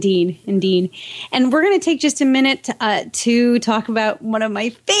with. Indeed. And we're going to take just a minute to talk about one of my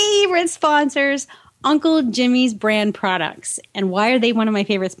favorite sponsors, Uncle Jimmy's brand products. And why are they one of my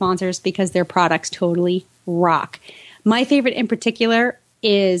favorite sponsors? Because their products totally rock. My favorite in particular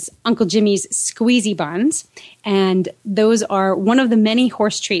is Uncle Jimmy's Squeezy Buns. And those are one of the many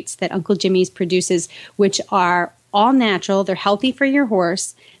horse treats that Uncle Jimmy's produces, which are all natural. They're healthy for your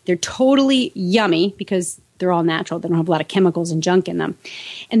horse. They're totally yummy because they're all natural. They don't have a lot of chemicals and junk in them.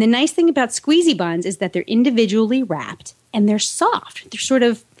 And the nice thing about Squeezy Buns is that they're individually wrapped and they're soft. They're sort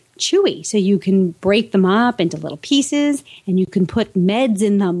of chewy, so you can break them up into little pieces and you can put meds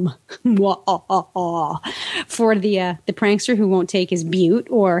in them for the prankster who won't take his bute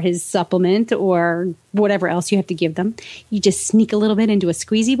or his supplement or whatever else you have to give them. You just sneak a little bit into a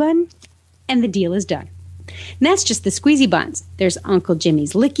Squeezy Bun and the deal is done. And that's just the Squeezy Buns. There's Uncle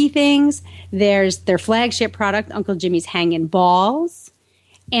Jimmy's Licky Things. There's their flagship product, Uncle Jimmy's Hangin' Balls.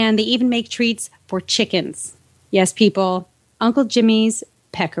 And they even make treats for chickens. Yes, people, Uncle Jimmy's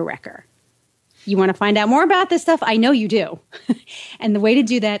Pecker Wrecker. You want to find out more about this stuff? I know you do. And the way to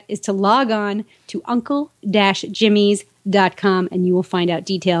do that is to log on to uncle-jimmys.com and you will find out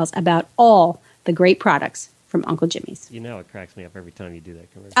details about all the great products from Uncle Jimmy's. It cracks me up every time you do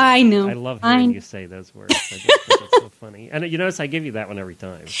that conversation. I know. I love hearing you say those words. I just think it's so funny. And you notice I give you that one every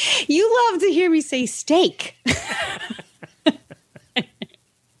time.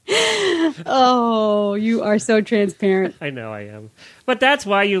 Oh, you are so transparent. I know I am. But that's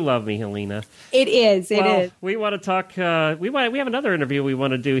why you love me, Helena. It is. We want to talk. We have another interview we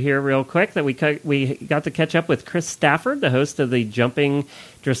want to do here real quick that we got to catch up with Chris Stafford, the host of the Jumping,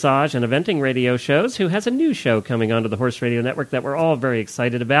 Dressage, and Eventing radio shows, who has a new show coming onto the Horse Radio Network that we're all very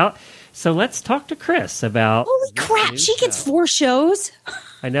excited about. So let's talk to Chris about... Holy crap, she gets 4 shows?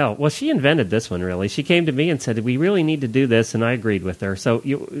 I know. Well, she invented this one, really. She came to me and said, we really need to do this, and I agreed with her. So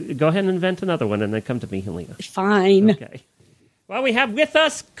you go ahead and invent another one, and then come to me, Helena. Fine. Okay. Well, we have with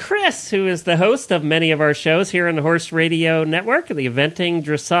us Chris, who is the host of many of our shows here on the Horse Radio Network, the Eventing,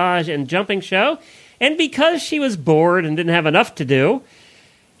 Dressage, and Jumping Show. And because she was bored and didn't have enough to do,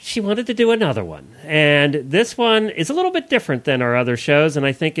 she wanted to do another one. And this one is a little bit different than our other shows, and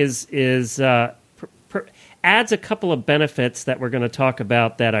I think adds a couple of benefits that we're going to talk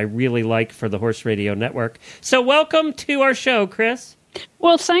about that I really like for the Horse Radio Network. So welcome to our show, Chris.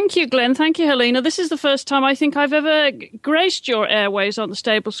 Well, thank you, Glenn. Thank you, Helena. This is the first time I think I've ever graced your airways on the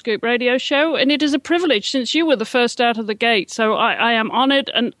Stable Scoop radio show, and it is a privilege since you were the first out of the gate. So I am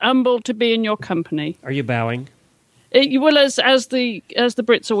honoured and humbled to be in your company. Are you bowing? Well, as the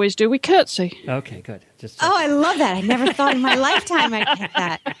Brits always do, we curtsy. Okay, good. I love that. I never thought in my lifetime I'd get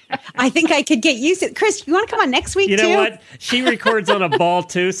that. I think I could get used to it. Chris, you want to come on next week, too? You know what? She records on a ball,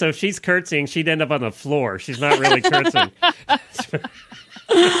 too, so if she's curtsying, she'd end up on the floor. She's not really curtsying.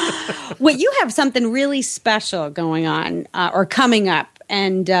 Well, you have something really special going on or coming up,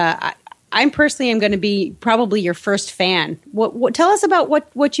 and I personally am going to be probably your first fan. Tell us about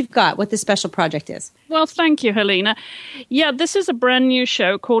what you've got, what this special project is. Well, thank you, Helena. Yeah, this is a brand new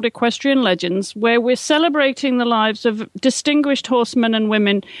show called Equestrian Legends, where we're celebrating the lives of distinguished horsemen and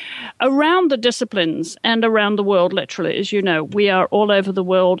women around the disciplines and around the world, literally. As you know, we are all over the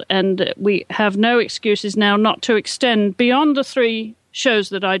world, and we have no excuses now not to extend beyond the 3 shows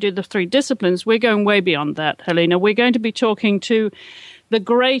that I do, the 3 disciplines. We're going way beyond that, Helena. We're going to be talking to the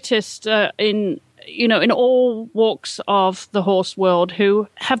greatest in all walks of the horse world who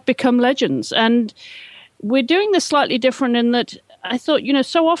have become legends. And we're doing this slightly different in that I thought,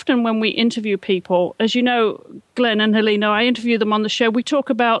 so often when we interview people, as you know, Glenn and Helena, I interview them on the show, we talk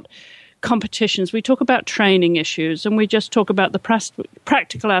about competitions, we talk about training issues, and we just talk about the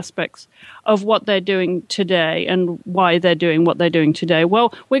practical aspects of what they're doing today and why they're doing what they're doing today.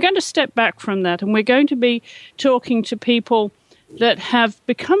 Well, we're going to step back from that, and we're going to be talking to people that have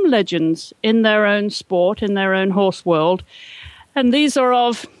become legends in their own sport, in their own horse world. And these are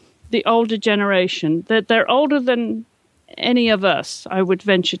of the older generation, that they're older than any of us, I would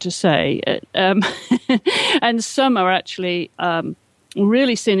venture to say. And some are actually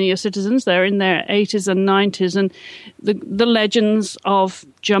really senior citizens. They're in their 80s and 90s. And the legends of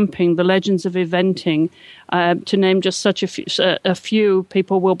jumping, the legends of eventing, to name just such a few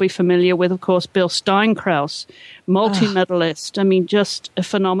people will be familiar with, of course, Bill Steinkraus, multi-medalist. I mean, just a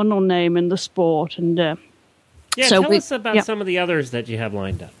phenomenal name in the sport. And tell us about some of the others that you have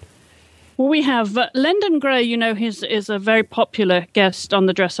lined up. Well, we have Lyndon Gray, is a very popular guest on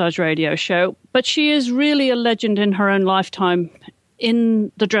the Dressage radio show, but she is really a legend in her own lifetime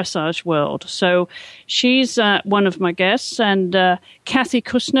in the dressage world. So she's one of my guests, and Kathy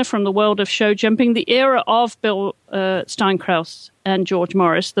Kusner from the world of show jumping, the era of Bill Steinkraus and George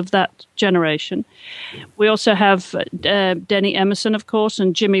Morris, of that generation. We also have Denny Emerson, of course,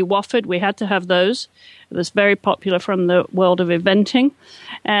 and Jimmy Wofford. We had to have those. That's very popular from the world of eventing.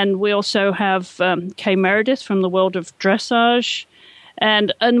 And we also have Kay Meredith from the world of dressage.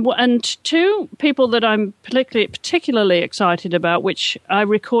 And 2 people that I'm particularly excited about, which I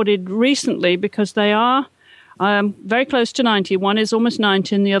recorded recently because they are very close to 90. One is almost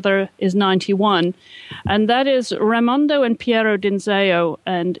 90 and the other is 91. And that is Raimondo and Piero Dinzeo.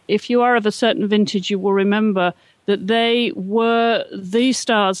 And if you are of a certain vintage, you will remember that they were the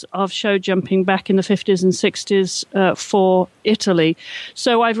stars of show jumping back in the 50s and 60s for Italy.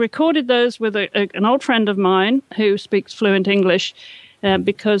 So I've recorded those with an old friend of mine who speaks fluent English.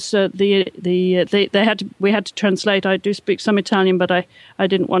 Because we had to translate. I do speak some Italian, but I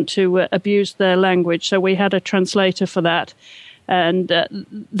didn't want to abuse their language, so we had a translator for that. And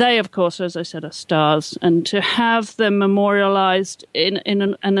they, of course, as I said, are stars. And to have them memorialized in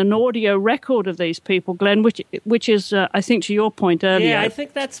an audio record of these people, Glenn, which is, I think, to your point earlier. Yeah, I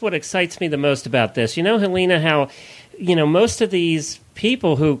think that's what excites me the most about this. You know, Helena, how, most of these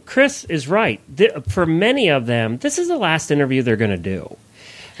people who, Chris is right, for many of them, this is the last interview they're going to do.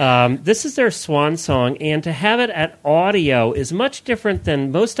 This is their swan song, and to have it at audio is much different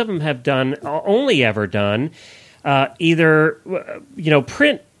than most of them have only ever done. Either,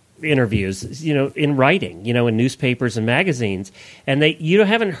 print interviews, in writing, in newspapers and magazines, and you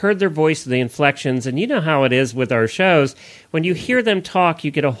haven't heard their voice, the inflections, and you know how it is with our shows. When you hear them talk,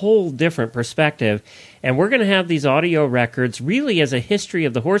 you get a whole different perspective. And we're going to have these audio records really as a history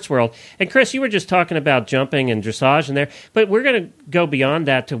of the horse world. And Chris, you were just talking about jumping and dressage in there, but we're going to go beyond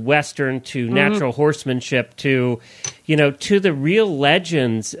that to Western, to natural horsemanship, to the real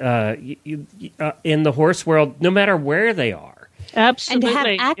legends in the horse world, no matter where they are. Absolutely. And to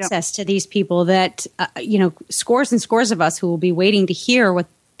have access to these people that, scores and scores of us who will be waiting to hear what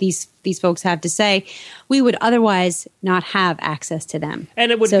these folks have to say, we would otherwise not have access to them.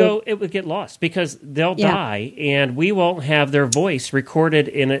 And it would get lost because they'll die and we won't have their voice recorded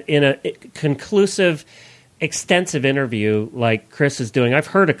in a conclusive, extensive interview like Chris is doing. I've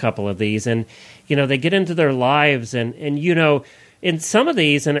heard a couple of these, and they get into their lives and in some of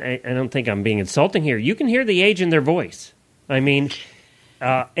these, and I don't think I'm being insulting here, you can hear the age in their voice. I mean,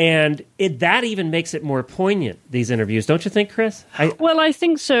 and that even makes it more poignant, these interviews. Don't you think, Chris? I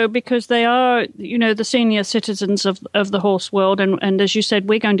think so, because they are, the senior citizens of the horse world. And as you said,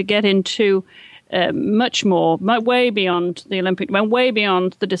 we're going to get into much more, way beyond the Olympic, way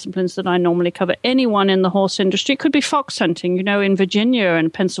beyond the disciplines that I normally cover. Anyone in the horse industry, it could be fox hunting, in Virginia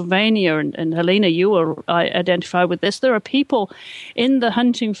and Pennsylvania, and Helena, you will identify with this. There are people in the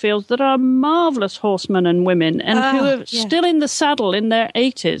hunting fields that are marvelous horsemen and women, and who are still in the saddle in their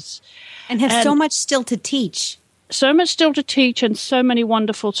 80s. And have so much still to teach. So much still to teach, and so many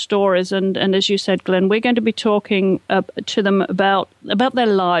wonderful stories. And as you said, Glenn, we're going to be talking to them about their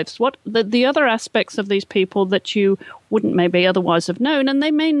lives, what the other aspects of these people that you wouldn't maybe otherwise have known, and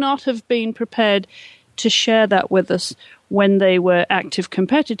they may not have been prepared to share that with us when they were active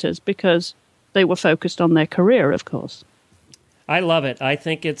competitors, because they were focused on their career, of course. I love it. I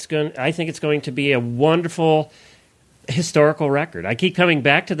think it's going to be a wonderful historical record. I keep coming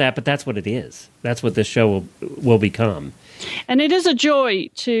back to that, but that's what it is. That's what this show will become. And it is a joy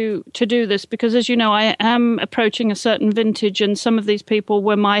to do this, because, as you know, I am approaching a certain vintage, and some of these people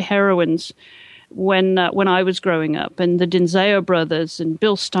were my heroines when I was growing up, and the Dinzeo brothers and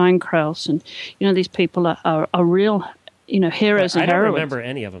Bill Steinkraus, and these people are real heroes and heroines. I don't remember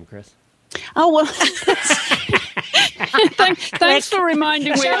any of them, Chris. Oh, well, thanks for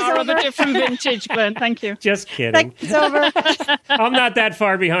reminding me we are of a different vintage, Glenn. Thank you. Just kidding. It's over. I'm not that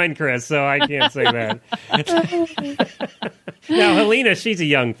far behind Chris, so I can't say that. Now, Helena, she's a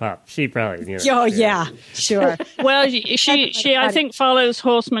young pup. She probably, Oh, yeah, sure. Well, she I think follows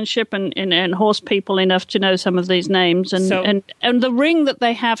horsemanship and horse people enough to know some of these names, and the ring that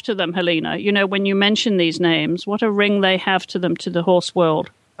they have to them, Helena. When you mention these names, what a ring they have to them, to the horse world.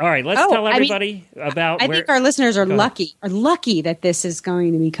 All right, let's tell everybody about. I think our listeners are lucky that this is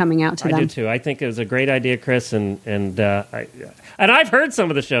going to be coming out to them. I do too. I think it was a great idea, Chris, and I've heard some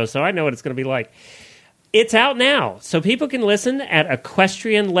of the shows, so I know what it's going to be like. It's out now, so people can listen at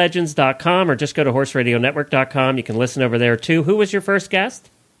equestrianlegends.com or just go to horseradionetwork.com. You can listen over there too. Who was your first guest?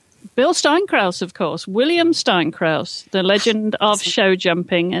 Bill Steinkraus, of course, William Steinkraus, the legend of show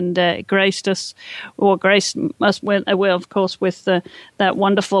jumping, and graced us with, of course, with that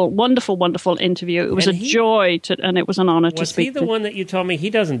wonderful, wonderful, wonderful interview. It was a joy, and it was an honor to speak. Was he the one that you told me he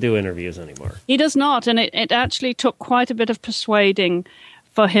doesn't do interviews anymore? He does not, and it actually took quite a bit of persuading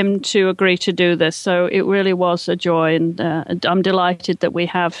for him to agree to do this. So it really was a joy, and I'm delighted that we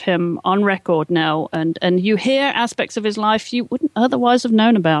have him on record now, and you hear aspects of his life you wouldn't otherwise have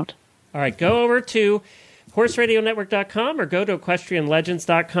known about. All right, go over to horseradionetwork.com or go to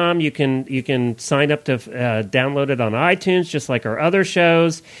equestrianlegends.com. You can sign up to download it on iTunes, just like our other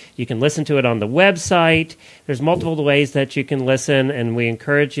shows. You can listen to it on the website. There's multiple ways that you can listen, and we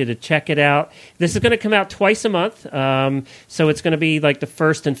encourage you to check it out. This is going to come out twice a month, so it's going to be like the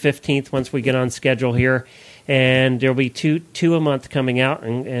 1st and 15th once we get on schedule here. And there'll be two a month coming out,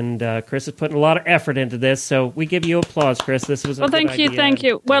 and Chris is putting a lot of effort into this, so we give you applause, Chris. This was a good idea. Thank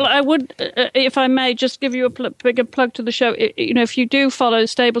you. Well, I would, if I may, just give you a bigger plug to the show. If you do follow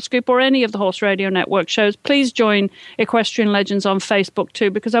Stable Scoop or any of the Horse Radio Network shows, please join Equestrian Legends on Facebook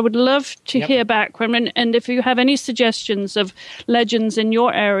too, because I would love to hear back from, and if you have any suggestions of legends in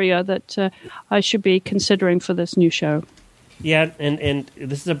your area that I should be considering for this new show. Yeah, and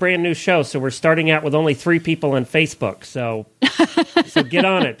this is a brand new show, so we're starting out with only 3 people on Facebook. So get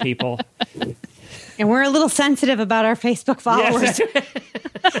on it, people. And we're a little sensitive about our Facebook followers. Yes.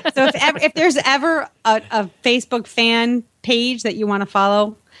 So if there's ever a Facebook fan page that you want to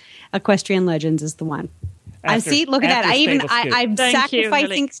follow, Equestrian Legends is the one. Look at that. I'm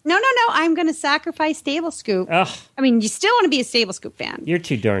sacrificing. No. I'm going to sacrifice Stable Scoop. Ugh. I mean, you still want to be a Stable Scoop fan. You're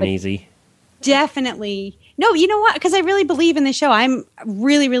too darn easy. definitely. No, you know what? Because I really believe in the show. I'm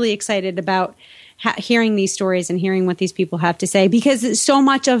really, really excited about hearing these stories and hearing what these people have to say, because so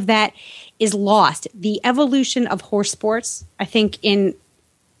much of that is lost. The evolution of horse sports, I think, in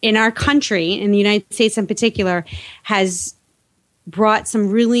our country, in the United States in particular, has brought some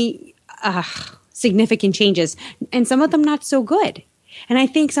really significant changes, and some of them not so good. And I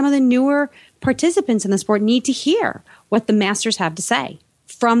think some of the newer participants in the sport need to hear what the masters have to say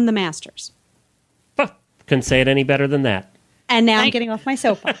from the masters. Couldn't say it any better than that. And now I'm getting off my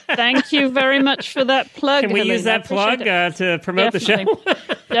soapbox. Thank you very much for that plug. Can we use that plug to promote the show?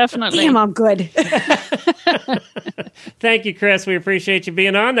 Definitely. Damn, I'm good. Thank you, Chris. We appreciate you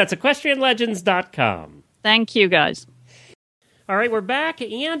being on. That's EquestrianLegends.com. Thank you, guys. All right, we're back,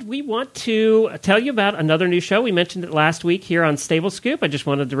 and we want to tell you about another new show. We mentioned it last week here on Stable Scoop. I just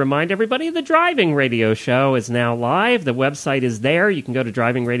wanted to remind everybody the Driving Radio Show is now live. The website is there. You can go to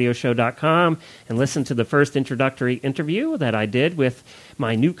drivingradioshow.com and listen to the first introductory interview that I did with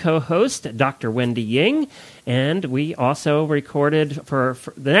my new co-host, Dr. Wendy Ying. And we also recorded for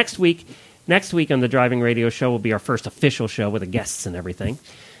the next week. Next week on the Driving Radio Show will be our first official show with the guests and everything.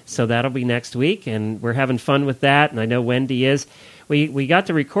 So that'll be next week, and we're having fun with that, and I know Wendy is. We got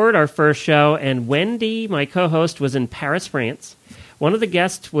to record our first show, and Wendy, my co-host, was in Paris, France. One of the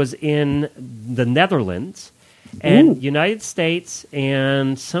guests was in the Netherlands, and United States,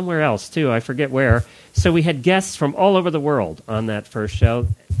 and somewhere else, too. I forget where. So we had guests from all over the world on that first show.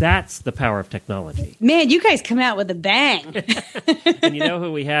 That's the power of technology. Man, you guys come out with a bang. And you know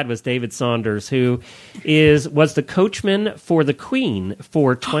who we had was David Saunders, who was the coachman for the Queen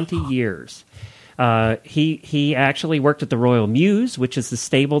for 20 years. He actually worked at the Royal Mews, which is the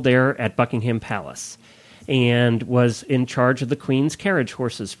stable there at Buckingham Palace, and was in charge of the Queen's carriage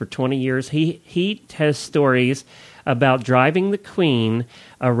horses for 20 years. He has stories about driving the Queen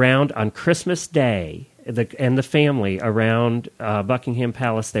around on Christmas Day, and the family around Buckingham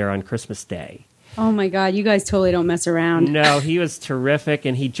Palace there on Christmas Day. Oh, my God. You guys totally don't mess around. No, he was terrific,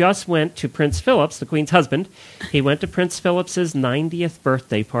 and he just went to Prince Philip's, the Queen's husband. He went to Prince Philip's 90th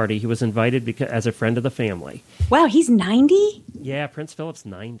birthday party. He was invited as a friend of the family. Wow, he's 90? Yeah, Prince Philip's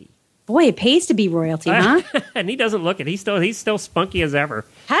 90. Boy, it pays to be royalty, huh? And he doesn't look it. He's still spunky as ever.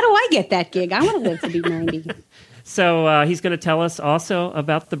 How do I get that gig? I want to live to be 90. So he's going to tell us also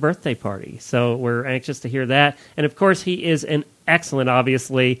about the birthday party. So we're anxious to hear that. And, of course, he is an excellent,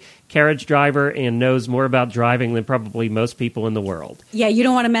 obviously, carriage driver and knows more about driving than probably most people in the world. Yeah, you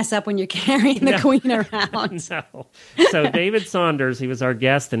don't want to mess up when you're carrying the Queen around. No. So David Saunders, he was our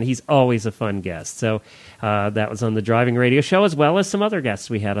guest, and he's always a fun guest. So that was on the Driving Radio Show, as well as some other guests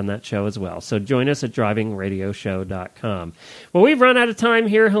we had on that show as well. So join us at drivingradioshow.com. Well, we've run out of time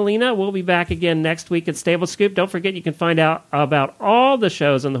here, Helena. We'll be back again next week at Stable Scoop. Don't forget, you can find out about all the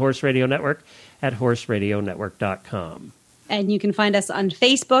shows on the Horse Radio Network at horseradionetwork.com. And you can find us on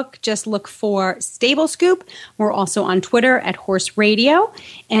Facebook. Just look for Stable Scoop. We're also on Twitter at Horse Radio.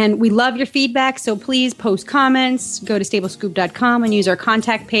 And we love your feedback, so please post comments. Go to stablescoop.com and use our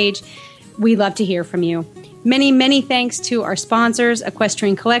contact page. We love to hear from you. Many, many thanks to our sponsors,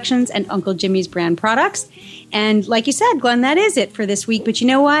 Equestrian Collections and Uncle Jimmy's Brand Products. And like you said, Glenn, that is it for this week. But you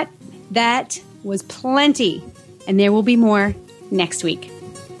know what? That was plenty. And there will be more next week.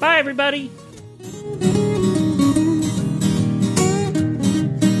 Bye, everybody.